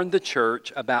to warn the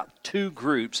church about 2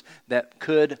 groups that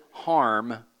could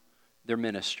harm their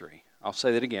ministry. I'll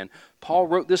say that again. Paul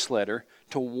wrote this letter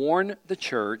to warn the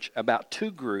church about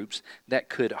 2 groups that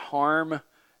could harm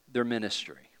their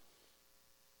ministry.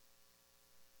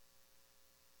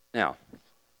 Now,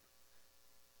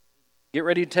 get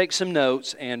ready to take some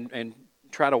notes and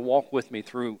try to walk with me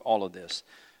through all of this.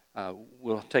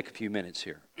 We'll take a few minutes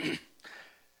here.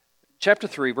 Chapter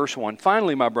 3, verse 1.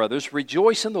 Finally, my brothers,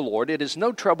 rejoice in the Lord. It is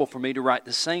no trouble for me to write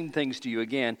the same things to you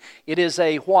again. It is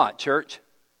a what, church?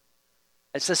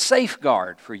 It's a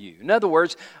safeguard for you. In other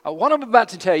words, what I'm about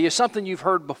to tell you is something you've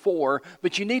heard before,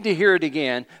 but you need to hear it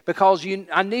again because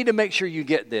I need to make sure you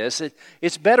get this.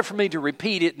 It's better for me to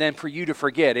repeat it than for you to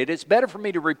forget it. It's better for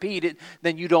me to repeat it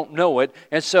than you don't know it.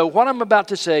 And so what I'm about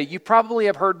to say, you probably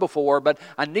have heard before, but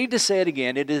I need to say it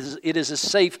again. It is a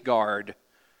safeguard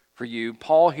for you.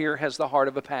 Paul here has the heart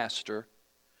of a pastor,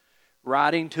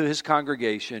 writing to his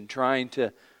congregation, trying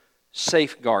to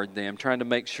safeguard them, trying to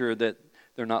make sure that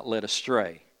they're not led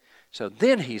astray. So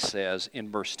then he says in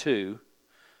verse 2,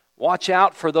 watch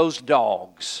out for those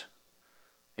dogs.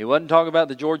 He wasn't talking about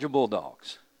the Georgia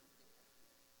Bulldogs.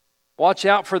 Watch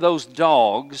out for those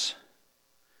dogs.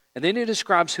 And then he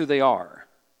describes who they are.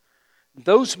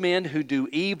 Those men who do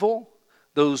evil,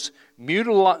 those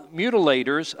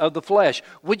mutilators of the flesh.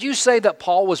 Would you say that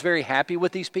Paul was very happy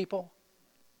with these people?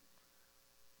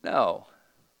 No.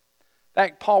 In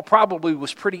fact, Paul probably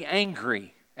was pretty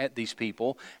angry at these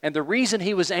people. And the reason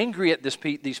he was angry at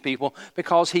these people,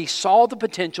 because he saw the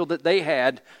potential that they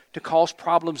had to cause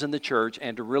problems in the church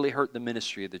and to really hurt the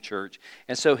ministry of the church.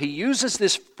 And so he uses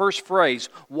this first phrase,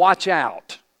 watch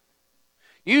out.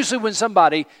 Usually when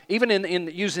somebody, even in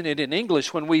using it in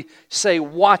English, when we say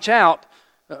watch out,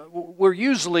 we're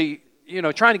usually,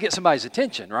 trying to get somebody's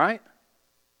attention, right?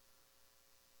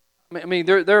 I mean,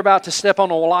 they're about to step on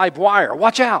a live wire.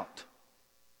 Watch out.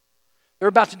 They're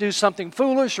about to do something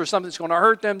foolish or something that's going to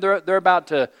hurt them. They're about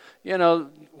to,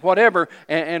 whatever.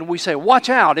 And we say, watch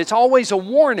out. It's always a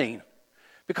warning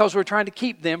because we're trying to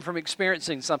keep them from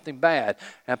experiencing something bad.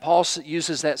 And Paul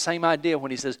uses that same idea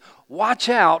when he says, watch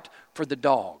out for the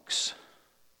dogs.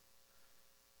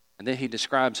 And then he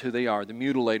describes who they are, the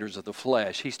mutilators of the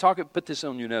flesh. He's talking, put this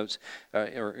on your notes,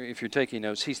 or if you're taking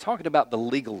notes, he's talking about the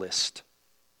legalist.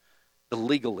 The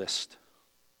legalist.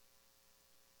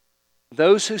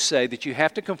 Those who say that you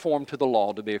have to conform to the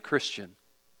law to be a Christian.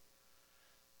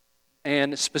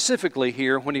 And specifically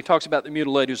here, when he talks about the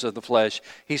mutilators of the flesh,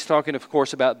 he's talking, of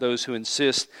course, about those who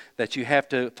insist that you have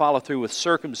to follow through with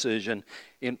circumcision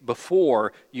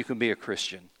before you can be a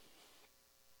Christian.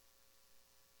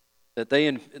 That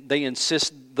they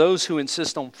insist, those who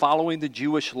insist on following the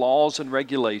Jewish laws and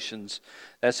regulations,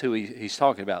 that's who he's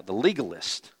talking about, the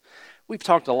legalist. We've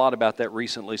talked a lot about that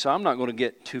recently, so I'm not going to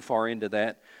get too far into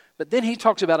that. But then he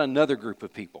talks about another group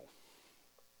of people.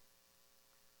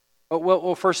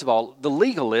 Well, first of all, the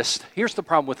legalist, here's the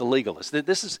problem with the legalist.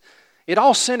 It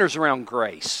all centers around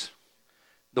grace.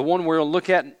 The one we'll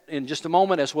look at in just a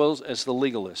moment, as well as the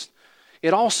legalist.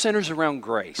 It all centers around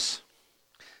grace.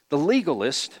 The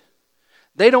legalist,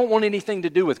 they don't want anything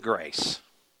to do with grace.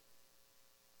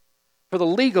 For the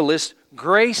legalist,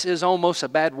 grace is almost a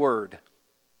bad word.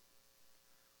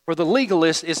 For the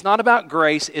legalist, it's not about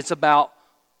grace, it's about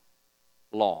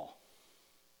law.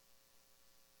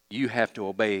 You have to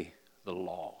obey the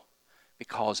law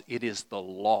because it is the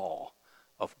law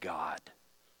of God.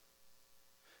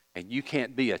 And you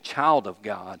can't be a child of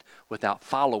God without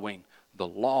following the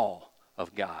law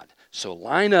of God. So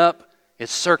line up,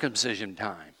 it's circumcision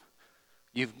time.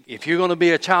 If you're going to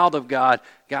be a child of God,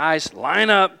 guys, line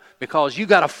up because you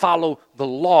got to follow the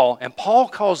law. And Paul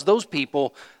calls those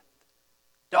people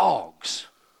dogs.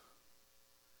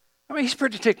 I mean, he's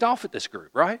pretty ticked off at this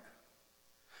group, right?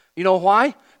 You know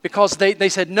why? Because they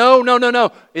said,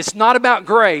 no. It's not about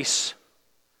grace.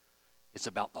 It's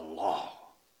about the law.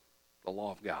 The the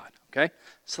law of God. Okay?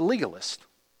 It's a legalist.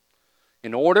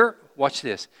 In order, watch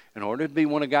this, in order to be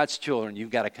one of God's children,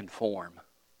 you've got to conform.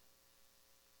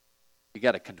 You've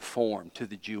got to conform to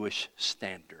the Jewish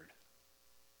standard.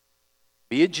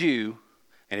 Be a Jew,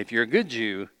 and if you're a good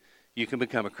Jew, you can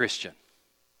become a Christian.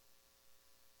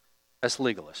 That's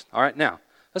legalist. All right, now,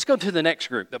 let's go to the next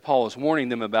group that Paul is warning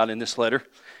them about in this letter.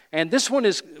 And this one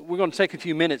is, we're going to take a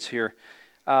few minutes here.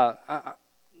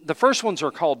 The first ones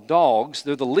are called dogs.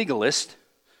 They're the legalist.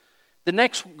 The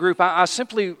next group, I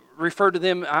simply refer to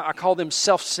them, I call them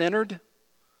self-centered.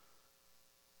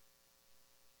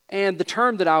 And the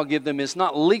term that I'll give them is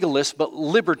not legalist, but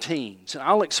libertines. And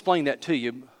I'll explain that to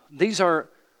you. These are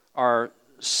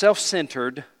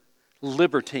self-centered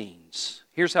libertines.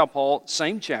 Here's how Paul,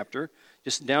 same chapter,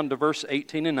 just down to verse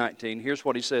 18 and 19. Here's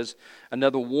what he says,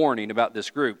 another warning about this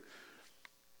group.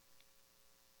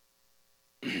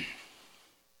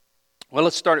 Well,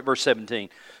 let's start at verse 17.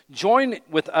 Join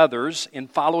with others in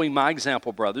following my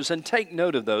example, brothers, and take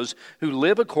note of those who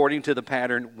live according to the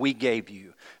pattern we gave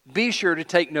you. Be sure to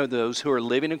take note of those who are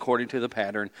living according to the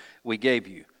pattern we gave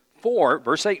you. For,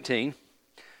 verse 18,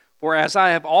 for as I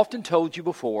have often told you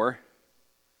before,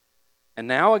 and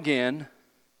now again,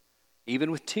 even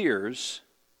with tears,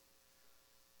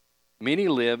 many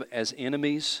live as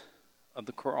enemies of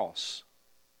the cross.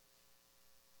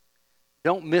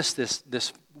 Don't miss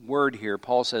this word here.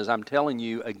 Paul says, I'm telling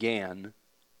you again.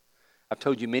 I've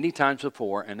told you many times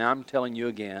before, and now I'm telling you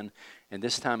again, and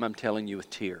this time I'm telling you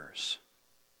with tears.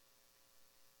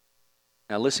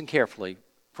 Now listen carefully.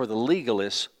 For the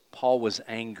legalists, Paul was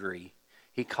angry.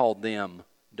 He called them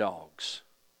dogs.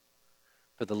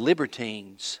 For the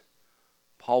libertines,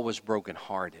 Paul was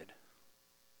brokenhearted.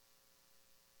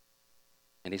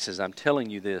 And he says, I'm telling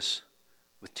you this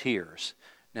with tears.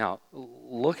 Now,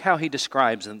 look how he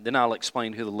describes, and then I'll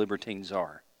explain who the libertines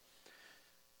are.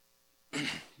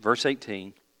 Verse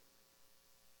 18.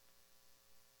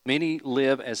 Many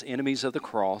live as enemies of the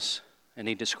cross, and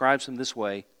he describes them this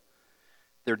way.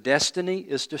 Their destiny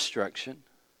is destruction.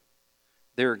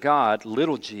 Their God,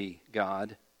 little g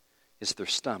God, is their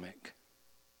stomach.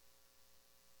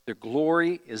 Their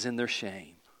glory is in their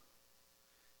shame.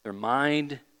 Their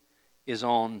mind is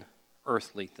on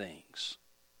earthly things.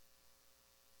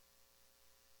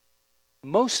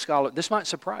 Most scholars, this might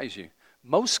surprise you,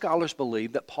 most scholars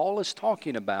believe that Paul is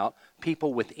talking about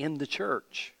people within the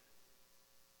church.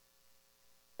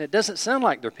 It doesn't sound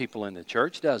like they're people in the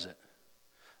church, does it?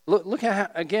 Look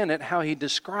again at how he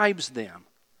describes them.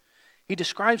 He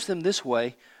describes them this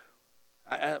way.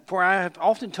 For I have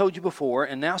often told you before,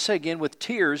 and now say again with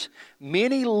tears,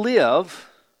 many live.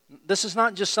 This is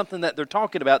not just something that they're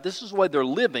talking about. This is the way they're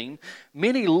living.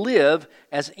 Many live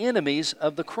as enemies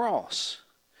of the cross.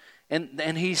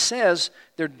 And he says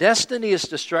their destiny is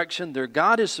destruction, their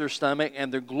God is their stomach,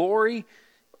 and their glory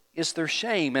is their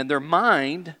shame, and their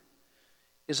mind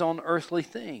is on earthly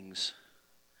things.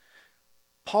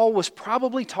 Paul was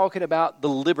probably talking about the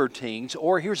libertines,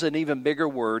 or here's an even bigger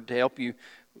word to help you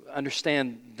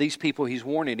understand these people he's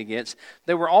warning against.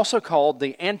 They were also called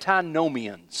the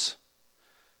antinomians.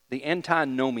 The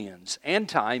antinomians.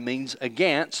 Anti means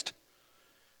against.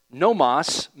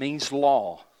 Nomos means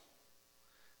law.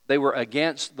 They were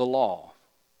against the law.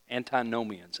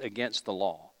 Antinomians, against the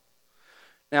law.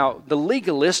 Now, the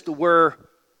legalists were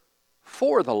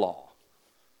for the law.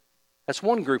 That's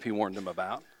one group he warned them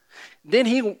about. Then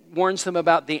he warns them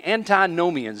about the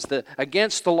antinomians, the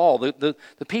against the law, the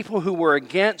people who were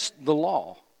against the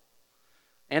law.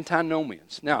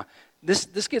 Antinomians. Now,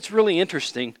 this gets really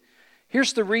interesting.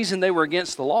 Here's the reason they were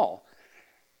against the law.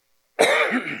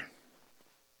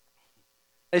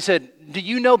 They said, do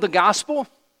you know the gospel?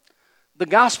 The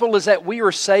gospel is that we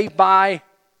are saved by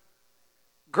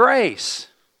grace.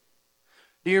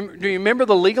 Do you remember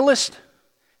the legalist?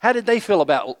 How did they feel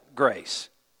about grace?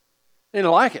 They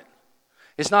didn't like it.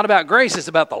 It's not about grace, it's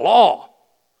about the law.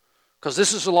 Because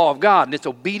this is the law of God, and it's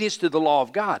obedience to the law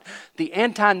of God. The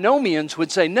antinomians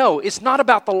would say, no, it's not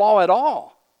about the law at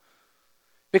all.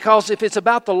 Because if it's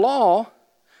about the law,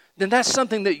 then that's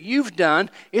something that you've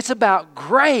done. It's about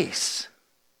grace.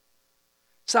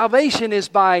 Salvation is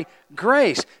by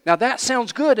grace. Now that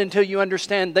sounds good until you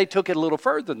understand they took it a little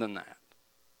further than that.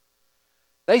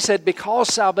 They said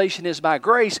because salvation is by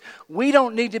grace, we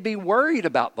don't need to be worried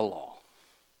about the law.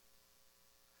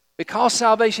 Because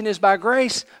salvation is by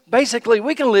grace, basically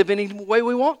we can live any way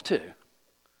we want to.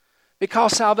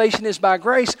 Because salvation is by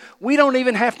grace, we don't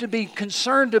even have to be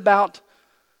concerned about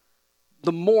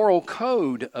the moral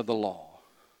code of the law.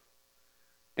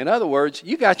 In other words,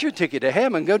 you got your ticket to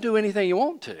heaven, go do anything you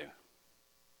want to.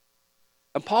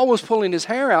 And Paul was pulling his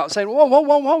hair out saying,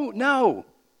 whoa, no.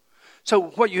 So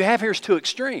what you have here is two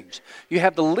extremes. You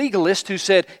have the legalist who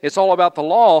said it's all about the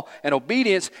law and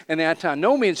obedience, and the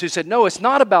antinomians who said, no, it's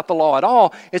not about the law at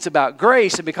all. It's about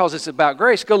grace, and because it's about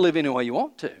grace, go live any way you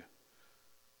want to.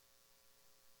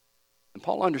 And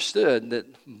Paul understood that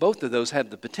both of those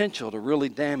had the potential to really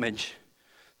damage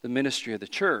the ministry of the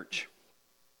church.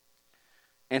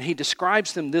 And he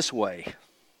describes them this way.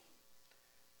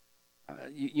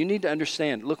 You need to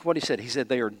understand, look what he said. He said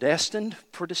they are destined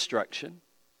for destruction.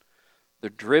 They're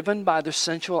driven by their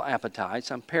sensual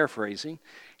appetites, I'm paraphrasing,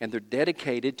 and they're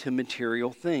dedicated to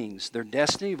material things. Their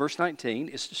destiny, verse 19,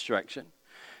 is destruction.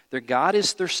 Their God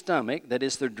is their stomach, that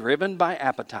is, they're driven by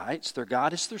appetites. Their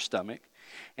God is their stomach,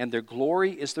 and their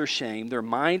glory is their shame. Their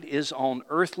mind is on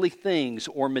earthly things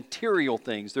or material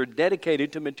things. They're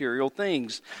dedicated to material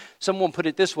things. Someone put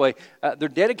it this way, they're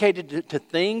dedicated to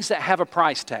things that have a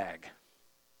price tag.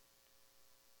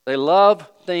 They love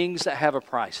things that have a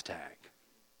price tag.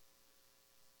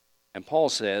 And Paul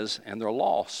says, and they're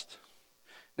lost.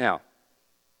 Now,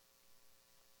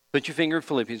 put your finger in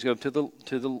Philippians, go to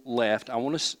the left. I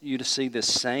want you to see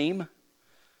this same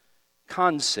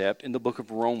concept in the book of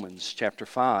Romans, chapter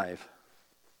 5.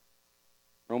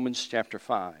 Romans chapter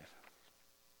 5.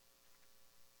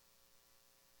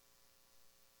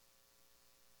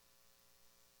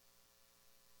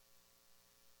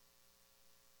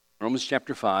 Romans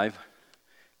chapter 5.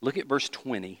 Look at verse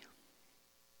 20.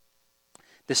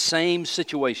 The same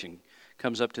situation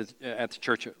comes up at the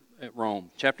church at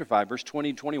Rome. Chapter 5, verse 20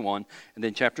 and 21, and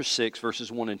then chapter 6,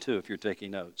 verses 1 and 2, if you're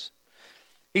taking notes.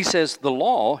 He says, the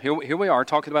law, here we are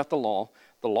talking about the law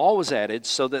was added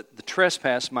so that the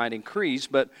trespass might increase,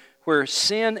 but where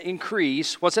sin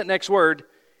increased, what's that next word?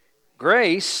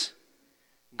 Grace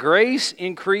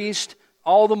increased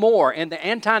all the more. And the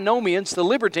antinomians, the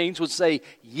libertines, would say,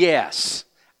 yes,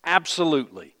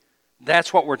 absolutely.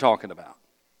 That's what we're talking about.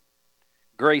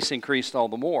 Grace increased all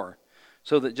the more,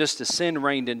 so that just as sin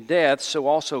reigned in death, so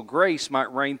also grace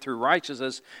might reign through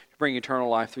righteousness to bring eternal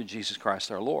life through Jesus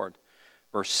Christ our Lord.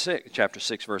 Chapter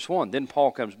 6, verse 1. Then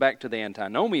Paul comes back to the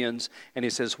antinomians, and he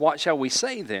says, what shall we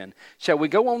say then? Shall we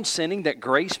go on sinning that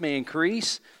grace may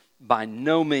increase? By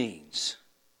no means.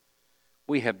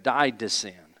 We have died to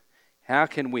sin. How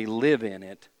can we live in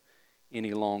it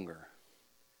any longer?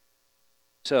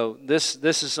 So this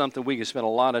is something we could spend a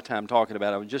lot of time talking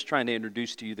about. I was just trying to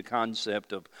introduce to you the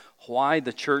concept of why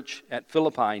the church at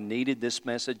Philippi needed this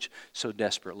message so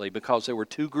desperately, because there were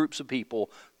two groups of people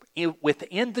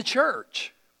within the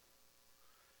church.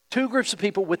 Two groups of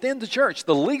people within the church,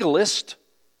 the legalist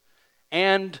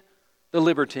and the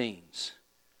libertines.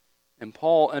 And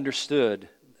Paul understood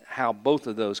how both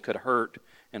of those could hurt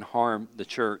and harm the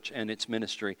church and its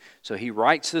ministry. So he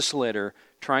writes this letter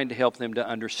trying to help them to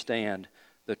understand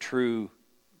the true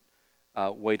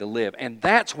way to live. And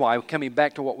that's why, coming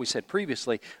back to what we said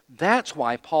previously, that's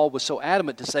why Paul was so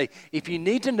adamant to say, if you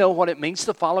need to know what it means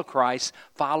to follow Christ,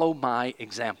 follow my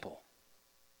example.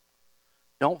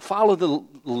 Don't follow the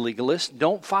legalists.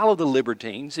 Don't follow the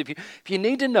libertines. If you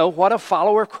need to know what a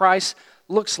follower of Christ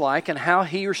looks like and how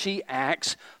he or she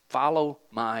acts, follow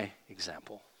my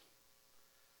example.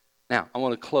 Now, I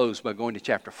want to close by going to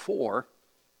chapter 4,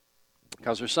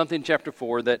 because there's something in chapter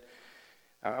 4 that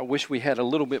I wish we had a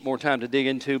little bit more time to dig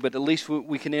into, but at least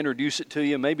we can introduce it to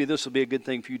you. Maybe this will be a good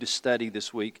thing for you to study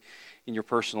this week in your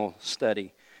personal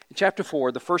study. In chapter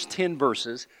 4, the first 10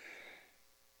 verses,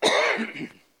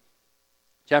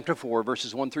 chapter 4,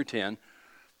 verses 1 through 10,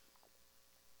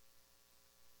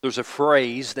 there's a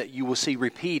phrase that you will see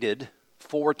repeated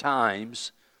 4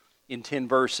 times in 10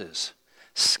 verses.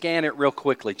 Scan it real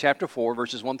quickly. Chapter 4,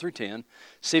 verses 1 through 10.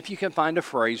 See if you can find a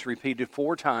phrase repeated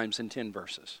 4 times in 10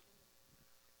 verses.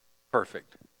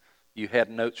 Perfect. You had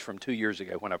notes from 2 years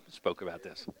ago when I spoke about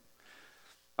this.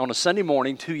 On a Sunday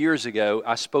morning 2 years ago,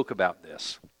 I spoke about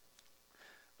this.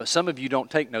 But some of you don't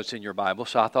take notes in your Bible,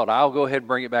 so I thought I'll go ahead and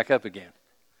bring it back up again.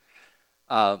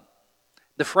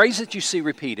 The phrase that you see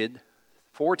repeated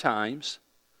 4 times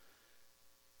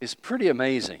is pretty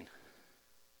amazing.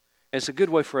 It's a good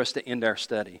way for us to end our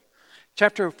study.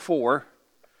 Chapter 4,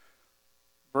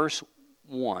 verse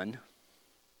 1.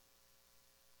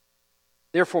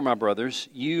 Therefore, my brothers,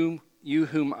 you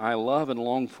whom I love and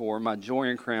long for, my joy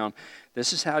and crown,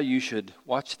 this is how you should,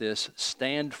 watch this,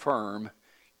 stand firm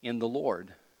in the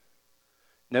Lord.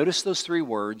 Notice those 3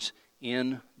 words,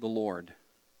 in the Lord.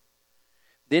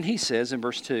 Then he says in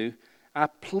verse 2, I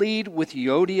plead with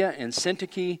Euodia and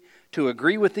Syntyche to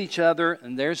agree with each other,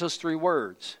 and there's those 3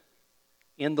 words,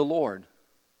 in the Lord.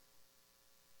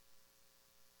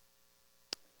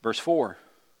 Verse 4,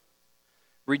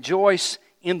 rejoice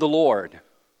in the Lord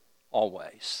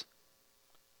always.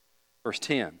 Verse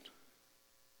 10,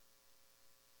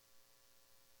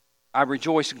 I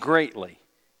rejoice greatly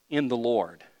in the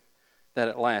Lord that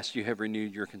at last you have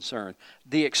renewed your concern.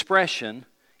 The expression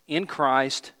in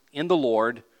Christ, in the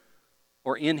Lord,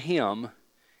 or in Him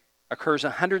occurs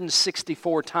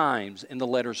 164 times in the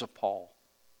letters of Paul.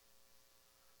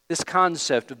 This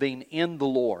concept of being in the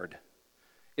Lord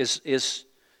is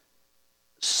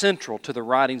central to the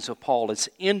writings of Paul. It's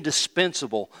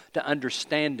indispensable to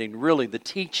understanding, really, the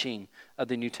teaching of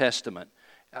the New Testament.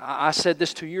 I said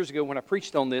this 2 years ago when I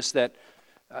preached on this, that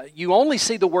you only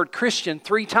see the word Christian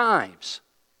 3 times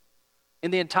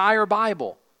in the entire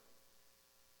Bible,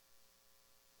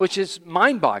 which is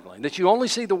mind-boggling, that you only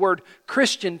see the word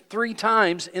Christian 3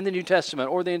 times in the New Testament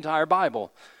or the entire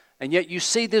Bible. And yet you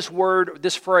see this word,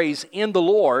 this phrase, in the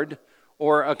Lord,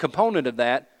 or a component of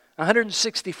that,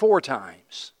 164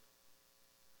 times.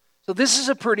 So this is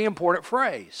a pretty important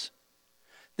phrase.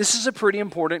 This is a pretty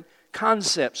important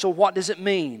concept. So what does it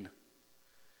mean?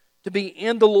 To be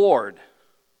in the Lord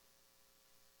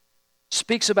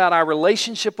speaks about our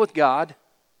relationship with God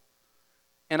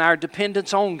and our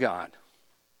dependence on God.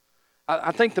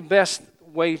 I think the best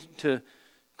way to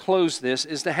close this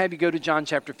is to have you go to John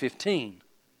chapter 15.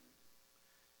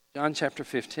 John chapter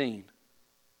 15.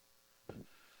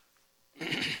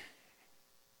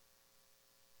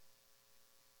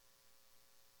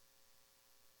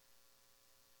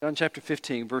 John chapter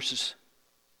 15, verses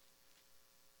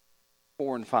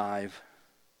 4 and 5.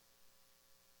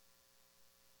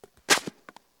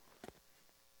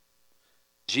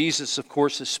 Jesus, of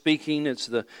course, is speaking. It's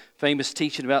the famous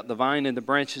teaching about the vine and the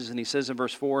branches. And he says in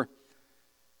verse 4,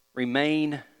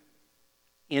 "Remain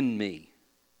in me,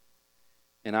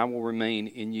 and I will remain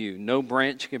in you. No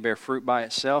branch can bear fruit by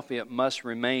itself. It must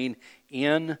remain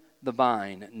in the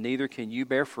vine. Neither can you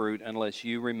bear fruit unless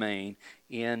you remain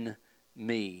in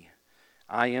me.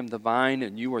 I am the vine,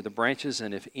 and you are the branches.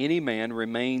 And if any man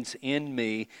remains in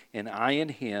me, and I in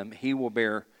him, he will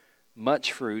bear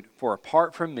much fruit. For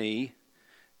apart from me,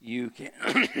 you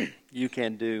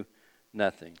can do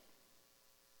nothing."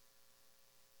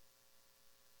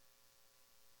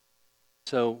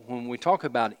 So when we talk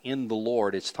about in the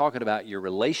Lord, it's talking about your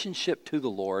relationship to the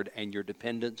Lord and your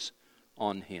dependence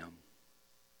on Him.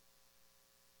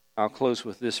 I'll close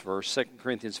with this verse. 2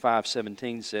 Corinthians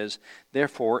 5:17 says,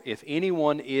 "Therefore, if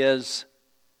anyone is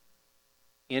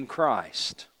in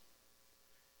Christ,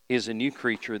 he is a new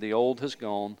creature. The old has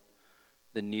gone,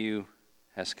 the new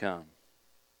has come."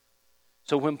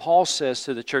 So when Paul says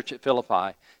to the church at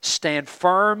Philippi, stand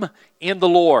firm in the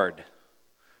Lord.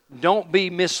 Don't be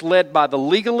misled by the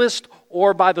legalist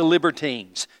or by the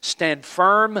libertines. Stand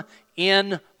firm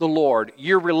in the Lord.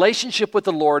 Your relationship with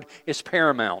the Lord is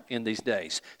paramount in these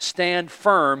days. Stand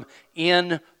firm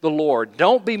in the Lord.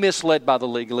 Don't be misled by the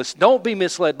legalists. Don't be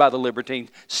misled by the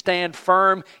libertines. Stand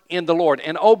firm in the Lord.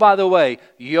 And oh, by the way,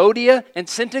 Euodia and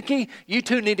Syntyche, you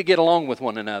two need to get along with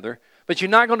one another. But you're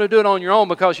not going to do it on your own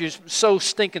because you're so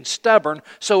stinking stubborn.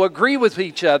 So agree with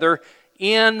each other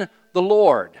in the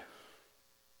Lord.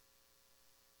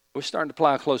 We're starting to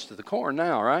plow close to the corn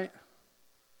now, right?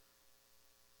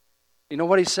 You know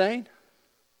what he's saying?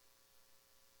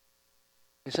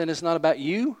 He's saying it's not about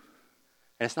you.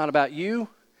 And it's not about you.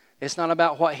 It's not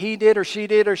about what he did or she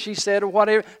said or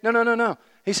whatever. No.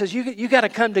 He says you got to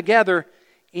come together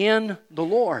in the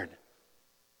Lord.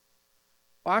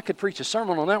 Well, I could preach a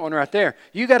sermon on that one right there.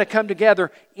 You got to come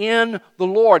together in the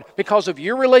Lord because of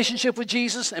your relationship with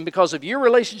Jesus, and because of your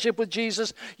relationship with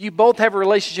Jesus, you both have a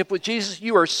relationship with Jesus.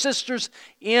 You are sisters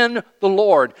in the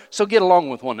Lord. So get along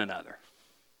with one another.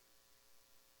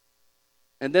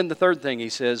 And then the third thing he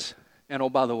says, and oh,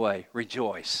 by the way,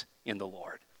 rejoice in the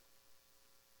Lord.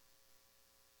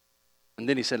 And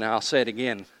then he said, now I'll say it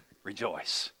again,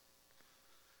 rejoice.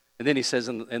 And then he says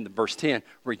in the verse 10,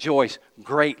 rejoice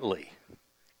greatly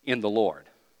in the Lord.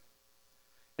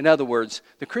 In other words,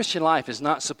 the Christian life is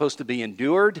not supposed to be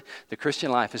endured. The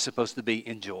Christian life is supposed to be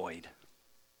enjoyed.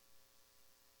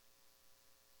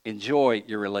 Enjoy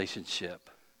your relationship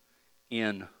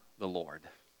in the Lord.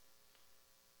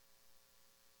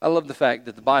 I love the fact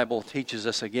that the Bible teaches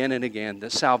us again and again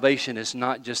that salvation is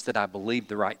not just that I believe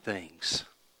the right things.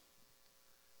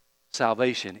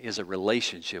 Salvation is a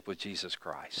relationship with Jesus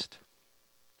Christ.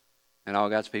 And all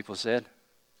God's people said,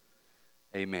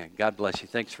 amen. God bless you.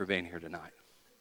 Thanks for being here tonight.